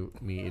show you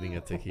me eating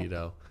a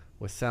taquito,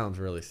 which sounds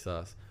really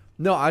sus.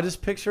 No, I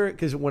just picture it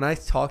because when I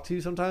talk to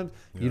you sometimes,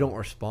 you don't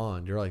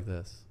respond. You're like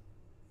this.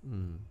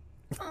 And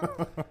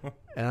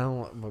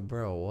I'm like,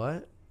 bro,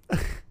 what?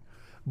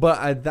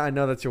 But I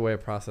know that's your way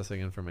of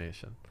processing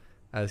information,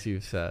 as you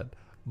said.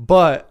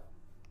 But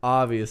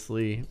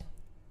obviously,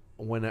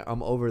 when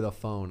I'm over the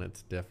phone,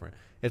 it's different.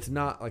 It's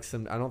not like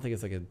I don't think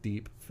it's like a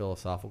deep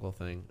philosophical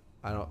thing.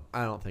 I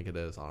don't think it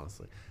is,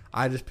 honestly.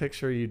 I just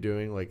picture you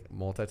doing like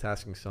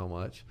multitasking so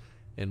much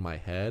in my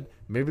head.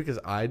 Maybe because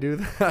I do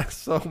that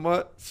so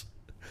much.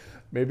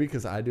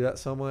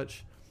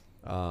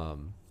 But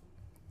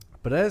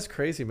that is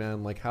crazy,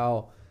 man. Like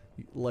how,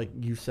 like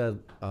you said,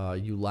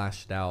 you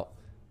lashed out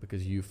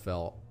because you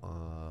felt,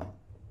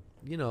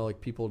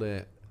 like people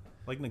didn't.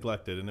 Like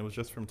neglected, and it was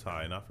just from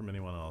Ty, not from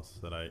anyone else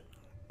that I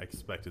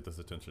expected this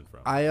attention from.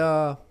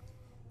 I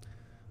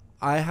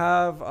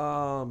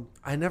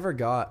never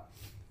got,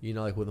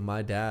 like with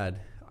my dad,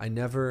 I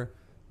never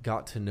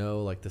got to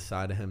know like the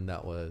side of him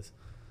that was,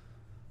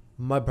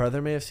 my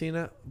brother may have seen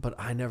it, but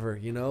I never,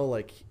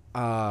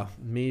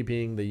 me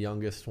being the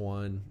youngest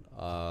one,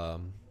 I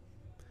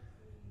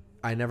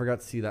never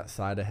got to see that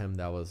side of him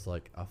that was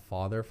like a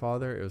father.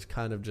 It was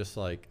kind of just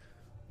like,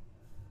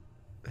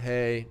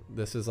 hey,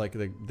 this is like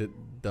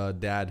the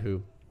dad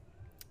who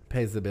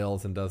pays the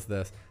bills and does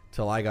this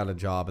till I got a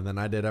job, and then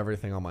I did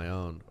everything on my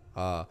own.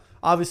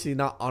 Obviously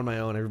not on my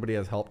own. Everybody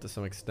has help to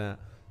some extent,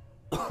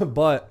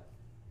 but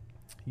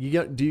do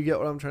you get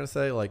what I'm trying to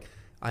say? Like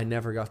I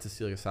never got to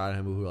see like a side of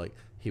him who like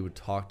he would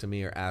talk to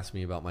me or ask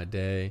me about my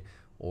day,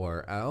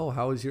 or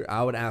how was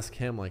I would ask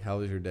him like, how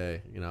was your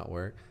day? At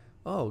work?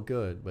 Oh,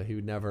 good. But he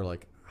would never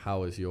like, how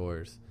was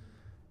yours?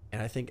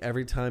 And I think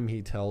every time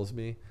he tells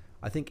me,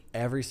 I think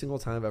every single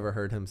time I've ever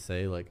heard him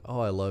say like, oh,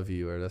 I love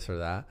you or this or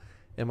that,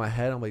 in my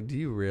head, I'm like, do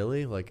you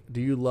really? Like,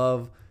 do you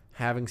love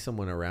having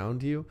someone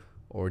around you,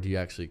 or do you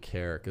actually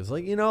care? Because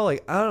like, I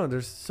don't know,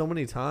 there's so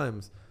many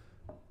times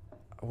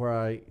where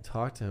I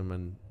talk to him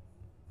and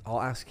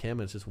I'll ask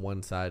him, it's just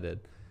one-sided,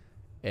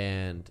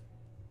 and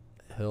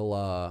he'll,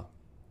 I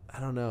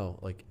don't know,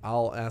 like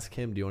I'll ask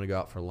him, do you want to go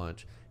out for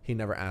lunch? He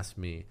never asked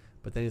me.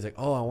 But then he's like,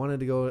 oh, I wanted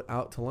to go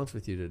out to lunch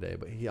with you today.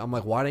 But I'm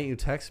like, why didn't you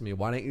text me?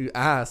 Why didn't you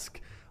ask?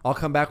 I'll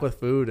come back with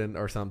food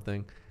or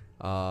something.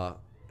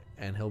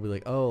 And he'll be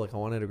like, oh, like I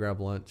wanted to grab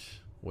lunch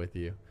with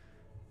you.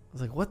 I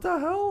was like, what the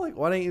hell? Like,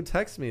 why didn't you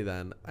text me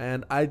then?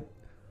 And I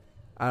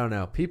don't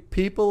know.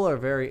 People are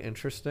very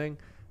interesting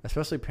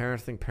especially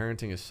parents think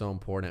parenting is so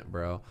important,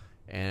 bro.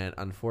 And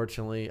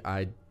unfortunately,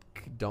 I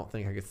don't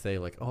think I could say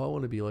like, oh, I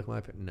want to be like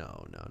my parents.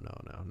 No,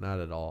 not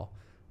at all.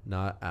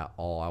 Not at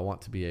all. I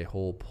want to be a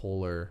whole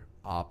polar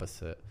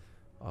opposite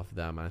of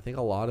them. And I think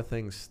a lot of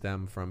things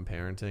stem from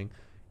parenting.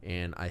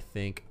 And I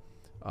think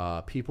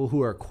people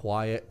who are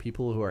quiet,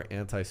 people who are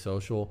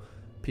antisocial,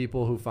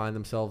 people who find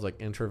themselves like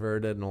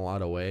introverted in a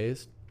lot of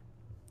ways,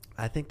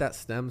 I think that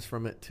stems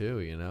from it too,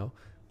 you know,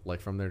 like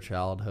from their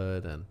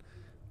childhood. And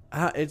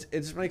it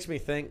just makes me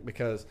think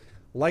because,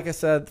 like I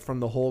said, from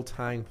the whole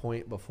tying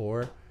point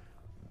before,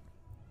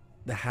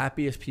 the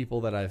happiest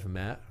people that I've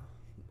met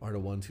are the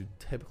ones who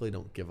typically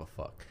don't give a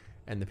fuck.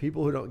 And the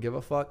people who don't give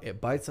a fuck,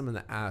 it bites them in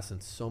the ass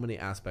in so many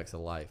aspects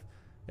of life.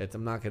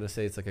 I'm not going to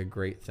say it's like a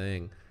great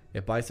thing.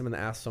 It bites them in the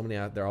ass so many.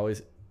 They're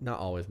always, not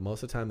always,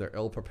 most of the time they're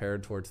ill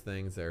prepared towards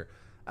things.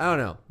 I don't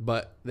know,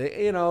 but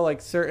they, you know,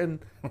 like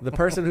the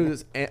person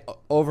who's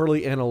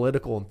overly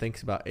analytical and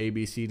thinks about A,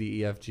 B, C,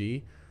 D, E, F,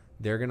 G,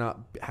 they're going to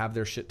have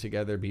their shit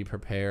together, be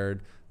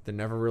prepared. They're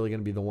never really going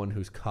to be the one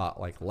who's caught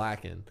like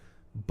lacking.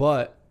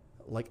 But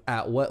like,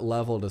 at what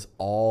level does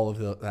all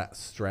of that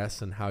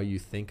stress and how you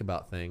think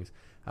about things,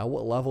 at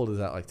what level does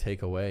that like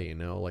take away, you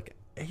know? Like,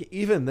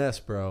 even this,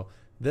 bro,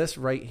 this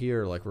right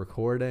here, like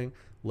recording,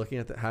 looking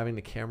at having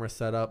the camera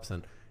setups,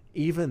 and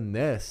even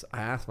this,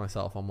 I ask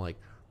myself, I'm like,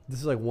 this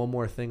is like one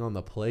more thing on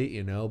the plate,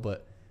 you know,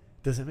 but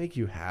does it make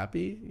you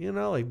happy? You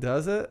know, like,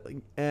 does it?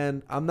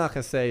 And I'm not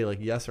going to say like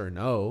yes or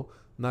no.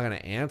 I'm not going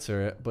to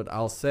answer it, but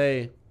I'll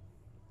say,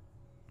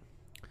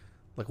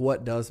 like,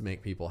 what does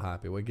make people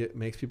happy? What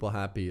makes people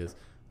happy is,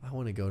 I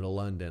want to go to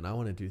London. I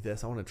want to do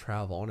this. I want to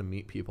travel. I want to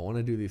meet people. I want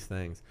to do these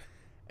things.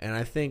 And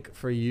I think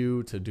for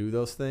you to do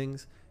those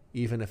things,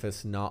 even if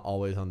it's not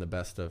always on the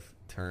best of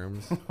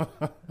terms,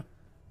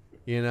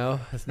 you know,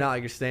 it's not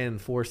like you're staying in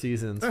 4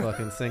 seasons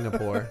fucking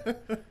Singapore.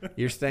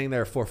 You're staying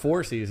there for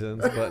 4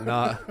 seasons, but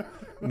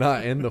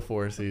not in the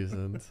 4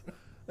 seasons.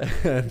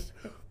 And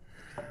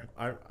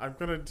I'm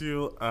gonna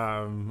do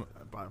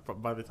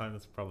by the time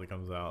this probably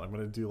comes out, I'm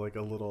gonna do like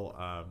a little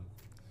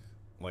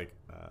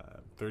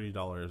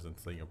 $30 in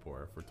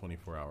Singapore for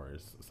 24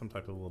 hours, some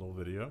type of little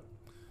video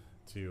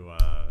to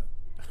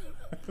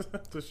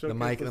to show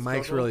the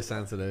mic's really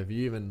sensitive.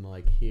 You even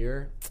like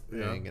here,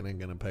 yeah, ain't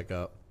gonna pick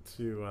up.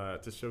 To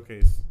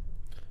showcase.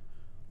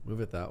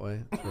 Move it that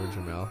way towards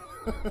your mouth.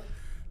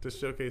 To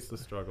showcase the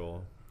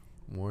struggle.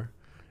 More.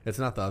 It's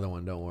not the other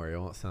one. Don't worry. It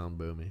won't sound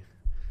boomy.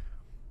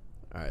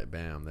 All right,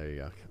 bam. There you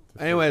go.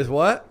 Anyways,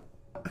 what?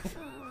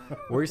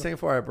 What were you saying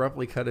before I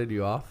abruptly cutted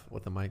you off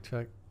with the mic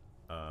check?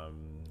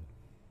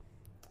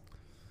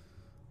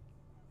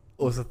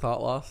 What was the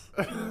thought loss?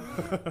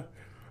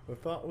 The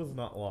thought was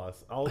not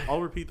lost.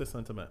 I'll repeat the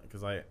sentiment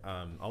because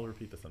I'll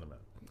repeat the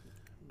sentiment.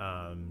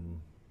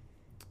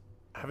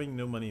 Having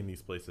no money in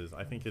these places,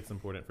 I think it's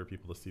important for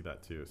people to see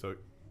that too. So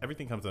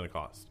everything comes at a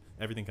cost.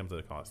 Everything comes at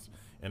a cost,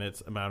 and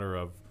it's a matter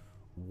of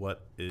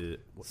what is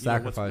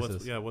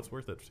sacrifices. What's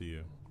worth it to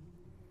you.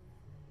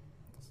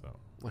 So,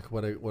 like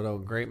what a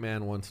great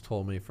man once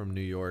told me from New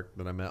York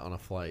that I met on a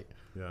flight.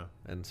 Yeah.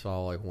 And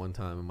saw like one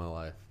time in my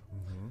life.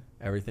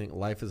 Mm-hmm.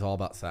 Life is all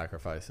about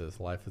sacrifices.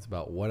 Life is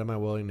about, what am I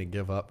willing to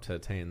give up to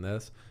attain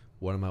this?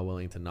 What am I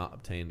willing to not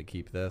obtain to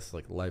keep this?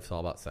 Like, life's all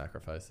about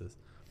sacrifices.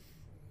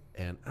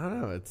 And I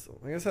don't know, it's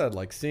like I said,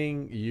 like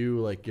seeing you,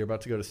 like you're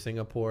about to go to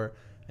Singapore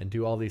and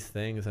do all these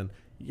things, and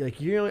like,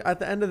 you know, at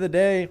the end of the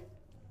day,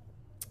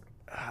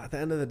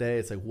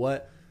 it's like,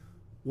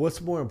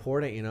 what's more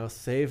important, you know,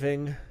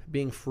 saving,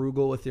 being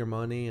frugal with your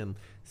money, and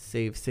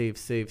save,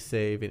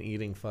 and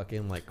eating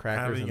fucking like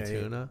crackers and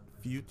tuna.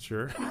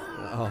 Future.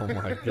 Oh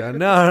my god,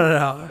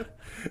 no.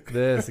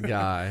 This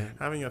guy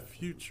having a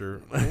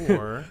future,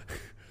 or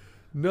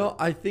no,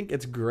 I think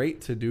it's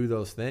great to do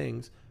those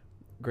things.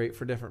 Great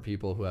for different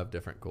people who have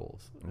different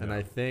goals. Yeah. And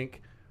I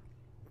think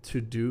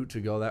to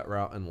go that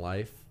route in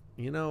life,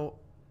 you know,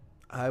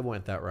 I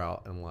went that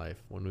route in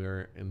life when we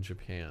were in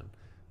Japan.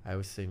 I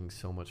was saving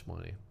so much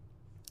money.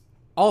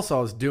 Also,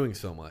 I was doing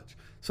so much.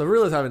 So I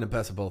realized having the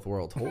best of both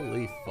worlds.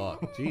 Holy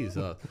fuck.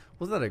 Jesus.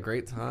 Wasn't that a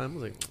great time? I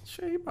was like,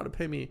 shit, you're about to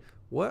pay me,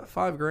 what,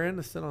 $5,000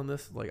 to sit on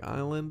this like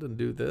island and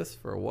do this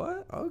for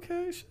what?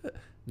 Okay, shit.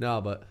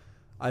 No, but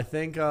I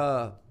think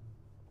at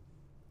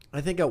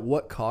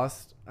what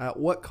cost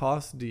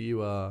do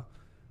you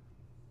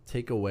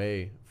take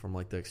away from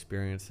like the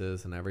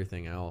experiences and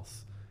everything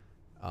else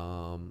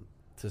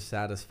to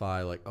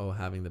satisfy like, oh,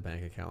 having the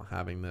bank account,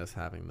 having this,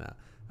 having that?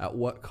 At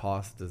what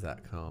cost does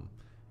that come?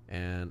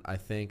 And I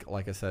think,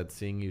 like I said,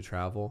 seeing you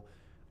travel,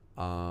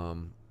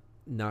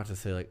 not to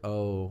say like,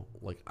 oh,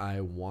 like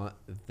I want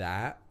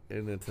that,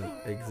 and it's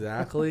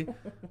exactly,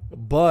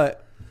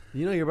 but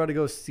you know, you're about to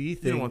go see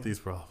things. You don't want these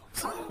problems.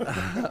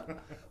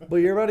 But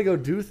you're about to go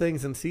do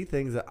things and see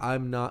things that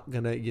I'm not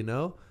going to, you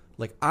know,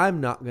 like I'm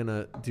not going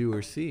to do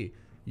or see.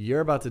 You're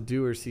about to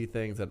do or see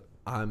things that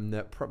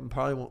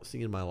probably won't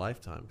see in my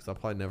lifetime, because I'll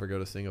probably never go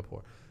to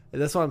Singapore.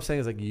 And that's what I'm saying,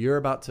 is like, you're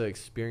about to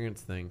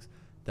experience things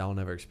that I'll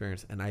never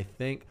experience. And I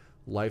think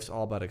life's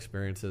all about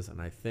experiences.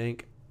 And I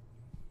think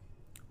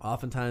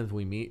oftentimes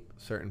we meet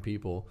certain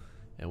people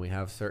and we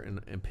have certain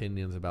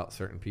opinions about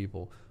certain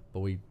people, but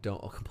we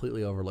don't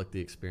completely overlook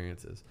the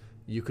experiences.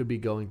 You could be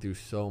going through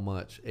so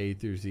much A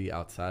through Z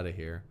outside of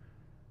here,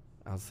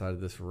 outside of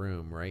this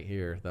room right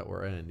here that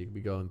we're in. You could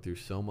be going through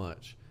so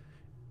much.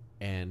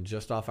 And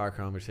just off our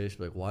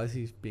conversation, like, why is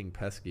he being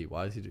pesky?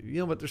 Why is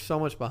he, but there's so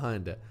much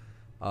behind it.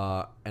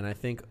 And I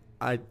think,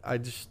 I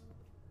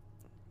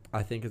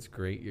think it's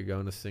great. You're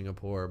going to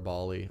Singapore,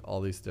 Bali,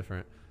 all these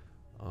different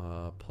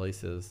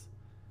places.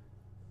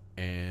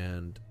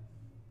 And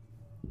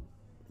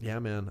yeah,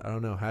 man, I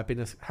don't know.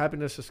 Happiness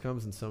just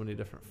comes in so many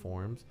different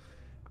forms.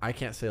 I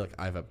can't say like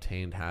I've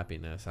obtained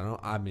happiness. I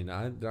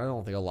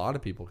don't think a lot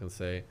of people can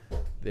say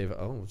they've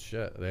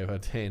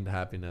attained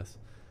happiness.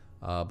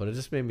 But it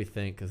just made me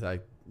think, because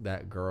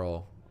that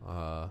girl,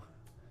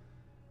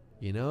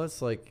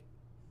 it's like,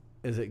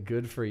 is it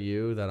good for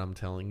you that I'm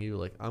telling you?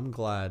 Like, I'm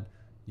glad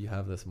you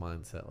have this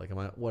mindset. Like,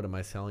 what am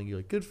I telling you?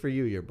 Like, good for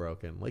you, you're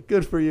broken. Like,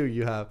 good for you,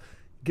 you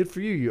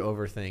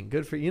overthink.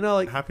 Good for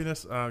like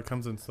happiness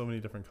comes in so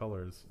many different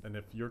colors, and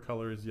if your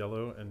color is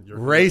yellow and your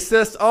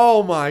racist,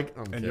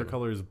 your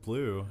color is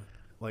blue,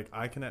 like,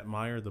 I can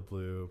admire the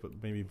blue, but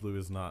maybe blue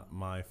is not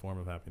my form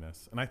of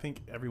happiness. And I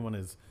think everyone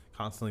is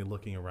constantly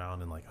looking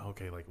around and like,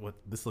 okay, like, what,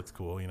 this looks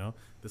cool,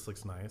 this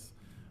looks nice,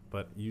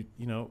 but you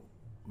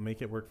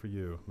make it work for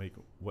you. Make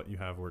what you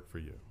have work for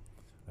you.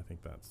 I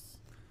think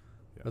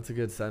that's a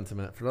good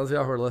sentiment. For those of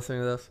y'all who are listening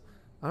to this,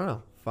 I don't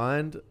know,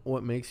 find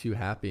what makes you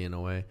happy in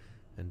a way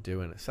and do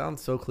it. It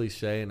sounds so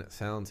cliche and it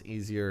sounds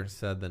easier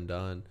said than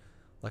done.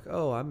 Like,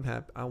 oh, I'm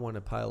happy, I want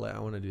to pilot, I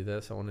want to do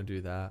this, I want to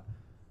do that.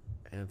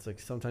 And it's like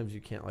sometimes you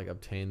can't like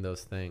obtain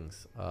those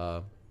things.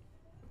 I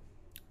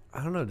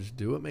don't know, just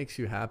do what makes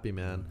you happy,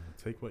 man.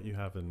 Take what you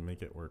have and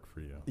make it work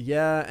for you.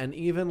 Yeah, and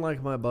even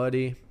like my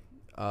buddy,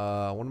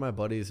 one of my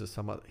buddies is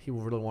he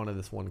really wanted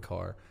this one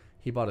car.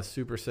 He bought a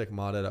super sick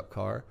modded up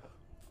car,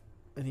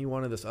 and he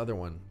wanted this other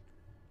one.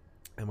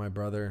 And my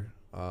brother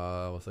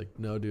was like,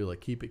 no, dude, like,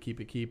 keep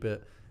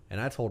it.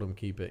 And I told him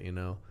keep it,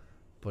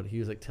 but he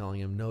was like telling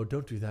him, no,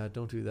 don't do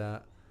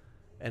that.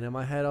 And in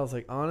my head, I was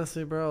like,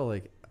 honestly, bro,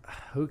 like,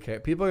 who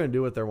cares? People are gonna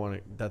do what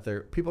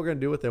people are gonna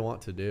do what they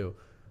want to do.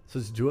 So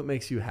just do what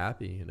makes you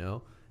happy,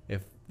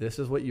 If this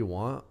is what you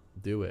want,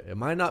 do it. It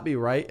might not be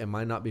right, it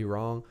might not be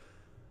wrong.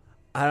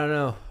 I don't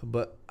know,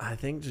 but I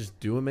think just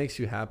do what makes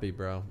you happy,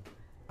 bro.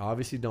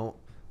 Obviously,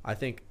 I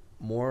think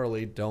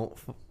morally, don't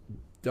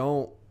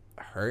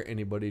hurt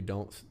anybody,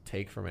 don't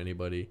take from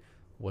anybody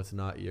what's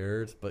not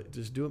yours, but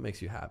just do what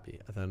makes you happy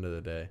at the end of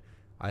the day.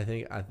 I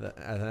think at the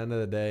end of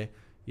the day,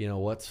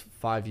 what's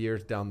 5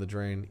 years down the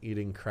drain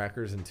eating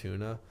crackers and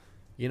tuna?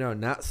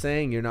 Not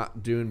saying you're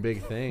not doing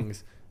big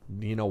things,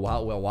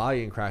 while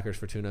eating crackers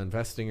for tuna,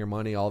 investing your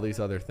money, all these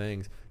other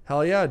things.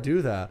 Hell yeah,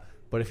 do that.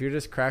 But if you're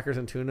just crackers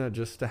and tuna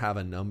just to have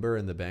a number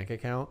in the bank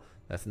account,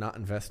 that's not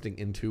investing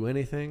into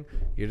anything.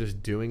 You're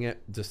just doing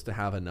it just to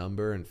have a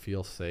number and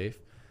feel safe.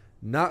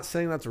 Not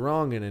saying that's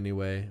wrong in any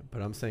way,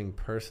 but I'm saying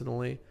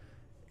personally,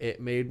 it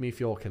made me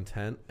feel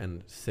content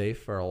and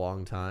safe for a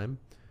long time.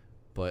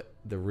 But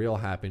the real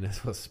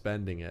happiness was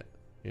spending it,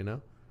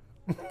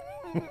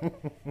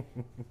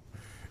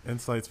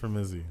 Insights from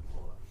Izzy.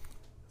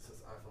 This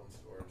is iPhone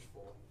storage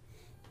full.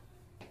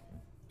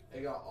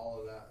 It got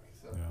all of that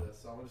except this.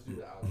 So I'm going to just do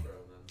the outro and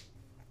then.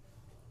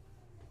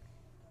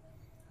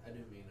 I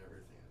didn't mean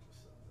everything I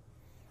just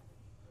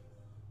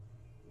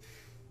said.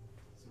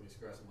 Somebody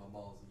scratching my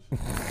balls and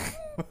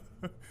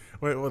shit.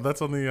 Wait, well,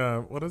 that's on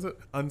the, what is it?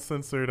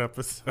 Uncensored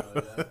episode.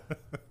 Oh,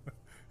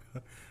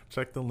 yeah.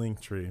 Check the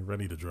link tree.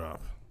 Ready to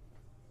drop.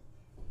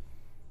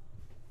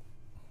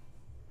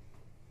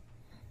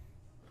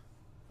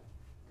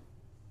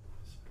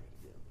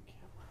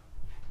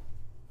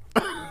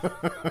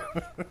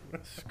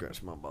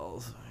 Scratch my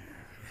balls.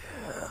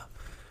 Yeah.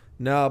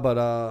 No, but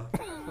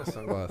my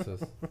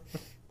sunglasses.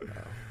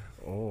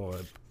 Oh,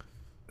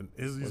 an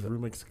Izzy's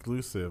room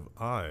exclusive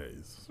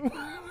eyes.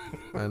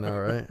 I know,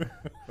 right?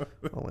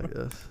 Oh my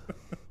gosh.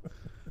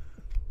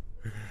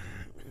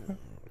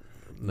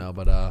 No,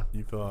 but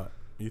you thought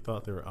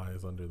there were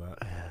eyes under that.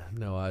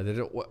 No, I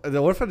didn't. What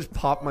if I just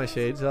pop my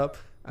shades up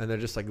and they're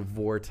just like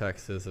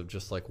vortexes of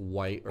just like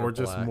white or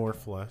just black? More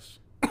flesh.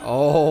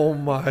 Oh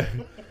my!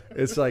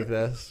 It's like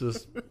this.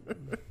 Just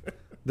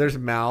there's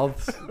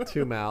mouths,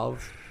 2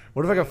 mouths.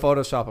 What if I could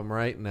Photoshop them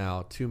right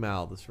now? 2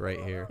 mouths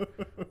right here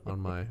on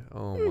my.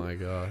 Oh my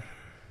god!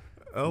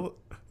 I'll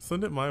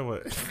send it my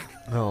way.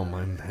 Oh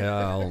my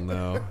hell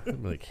no!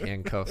 Like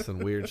handcuffs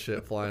and weird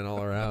shit flying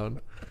all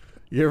around.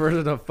 Your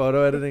version of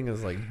photo editing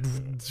is like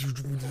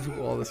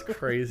all this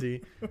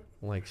crazy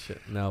like shit.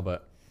 No,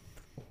 but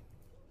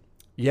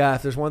yeah,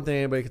 if there's one thing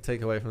anybody could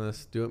take away from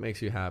this, do what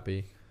makes you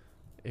happy.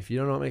 If you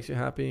don't know what makes you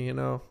happy, I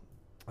don't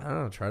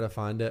know, try to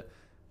find it.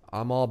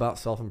 I'm all about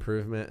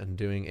self-improvement and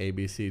doing A,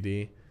 B, C,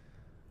 D.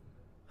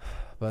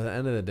 But at the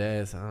end of the day,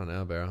 I don't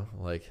know, bro.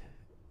 Like,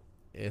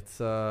 it's,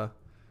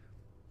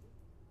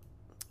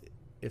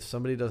 if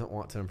somebody doesn't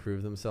want to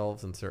improve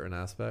themselves in certain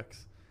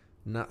aspects,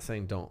 I'm not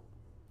saying don't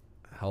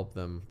help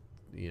them,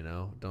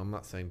 I'm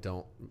not saying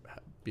don't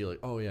be like,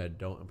 oh yeah,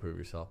 don't improve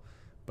yourself.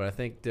 But I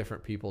think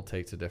different people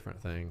take to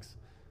different things.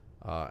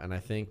 And I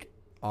think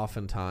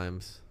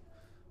oftentimes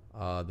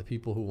the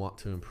people who want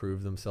to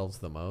improve themselves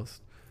the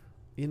most,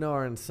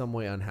 are in some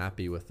way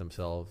unhappy with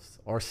themselves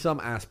or some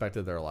aspect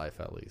of their life,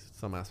 at least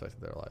some aspect of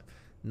their life.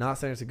 Not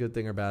saying it's a good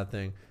thing or bad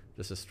thing,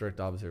 just a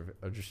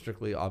just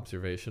strictly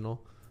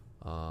observational.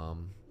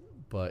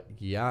 But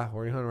yeah,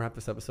 we're going to wrap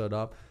this episode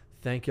up.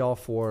 Thank y'all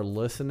for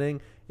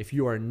listening. If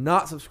you are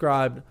not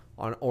subscribed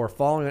on or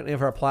following any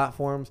of our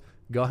platforms,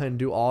 go ahead and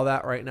do all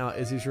that right now.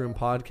 Izzy's Room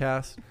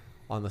Podcast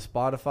on the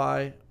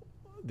Spotify,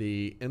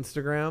 the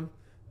Instagram,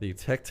 the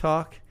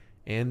TikTok,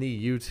 and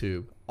the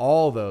YouTube.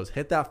 All those.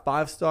 Hit that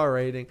 5-star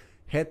rating.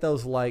 Hit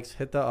those likes.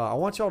 I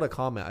want y'all to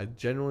comment. I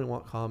genuinely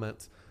want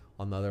comments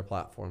on the other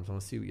platforms. I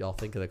want to see what y'all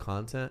think of the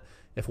content.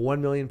 If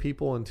 1 million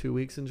people in 2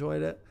 weeks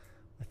enjoyed it,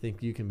 I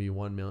think you can be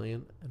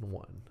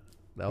 1,000,001.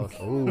 That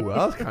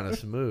was kind of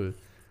smooth.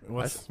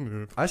 What's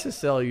smooth? I should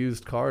sell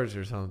used cars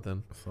or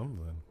something.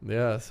 Something.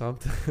 Yeah,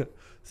 something.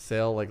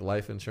 Sell like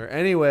life insurance.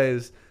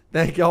 Anyways,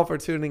 thank y'all for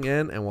tuning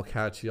in, and we'll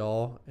catch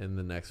y'all in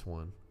the next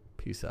one.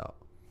 Peace out.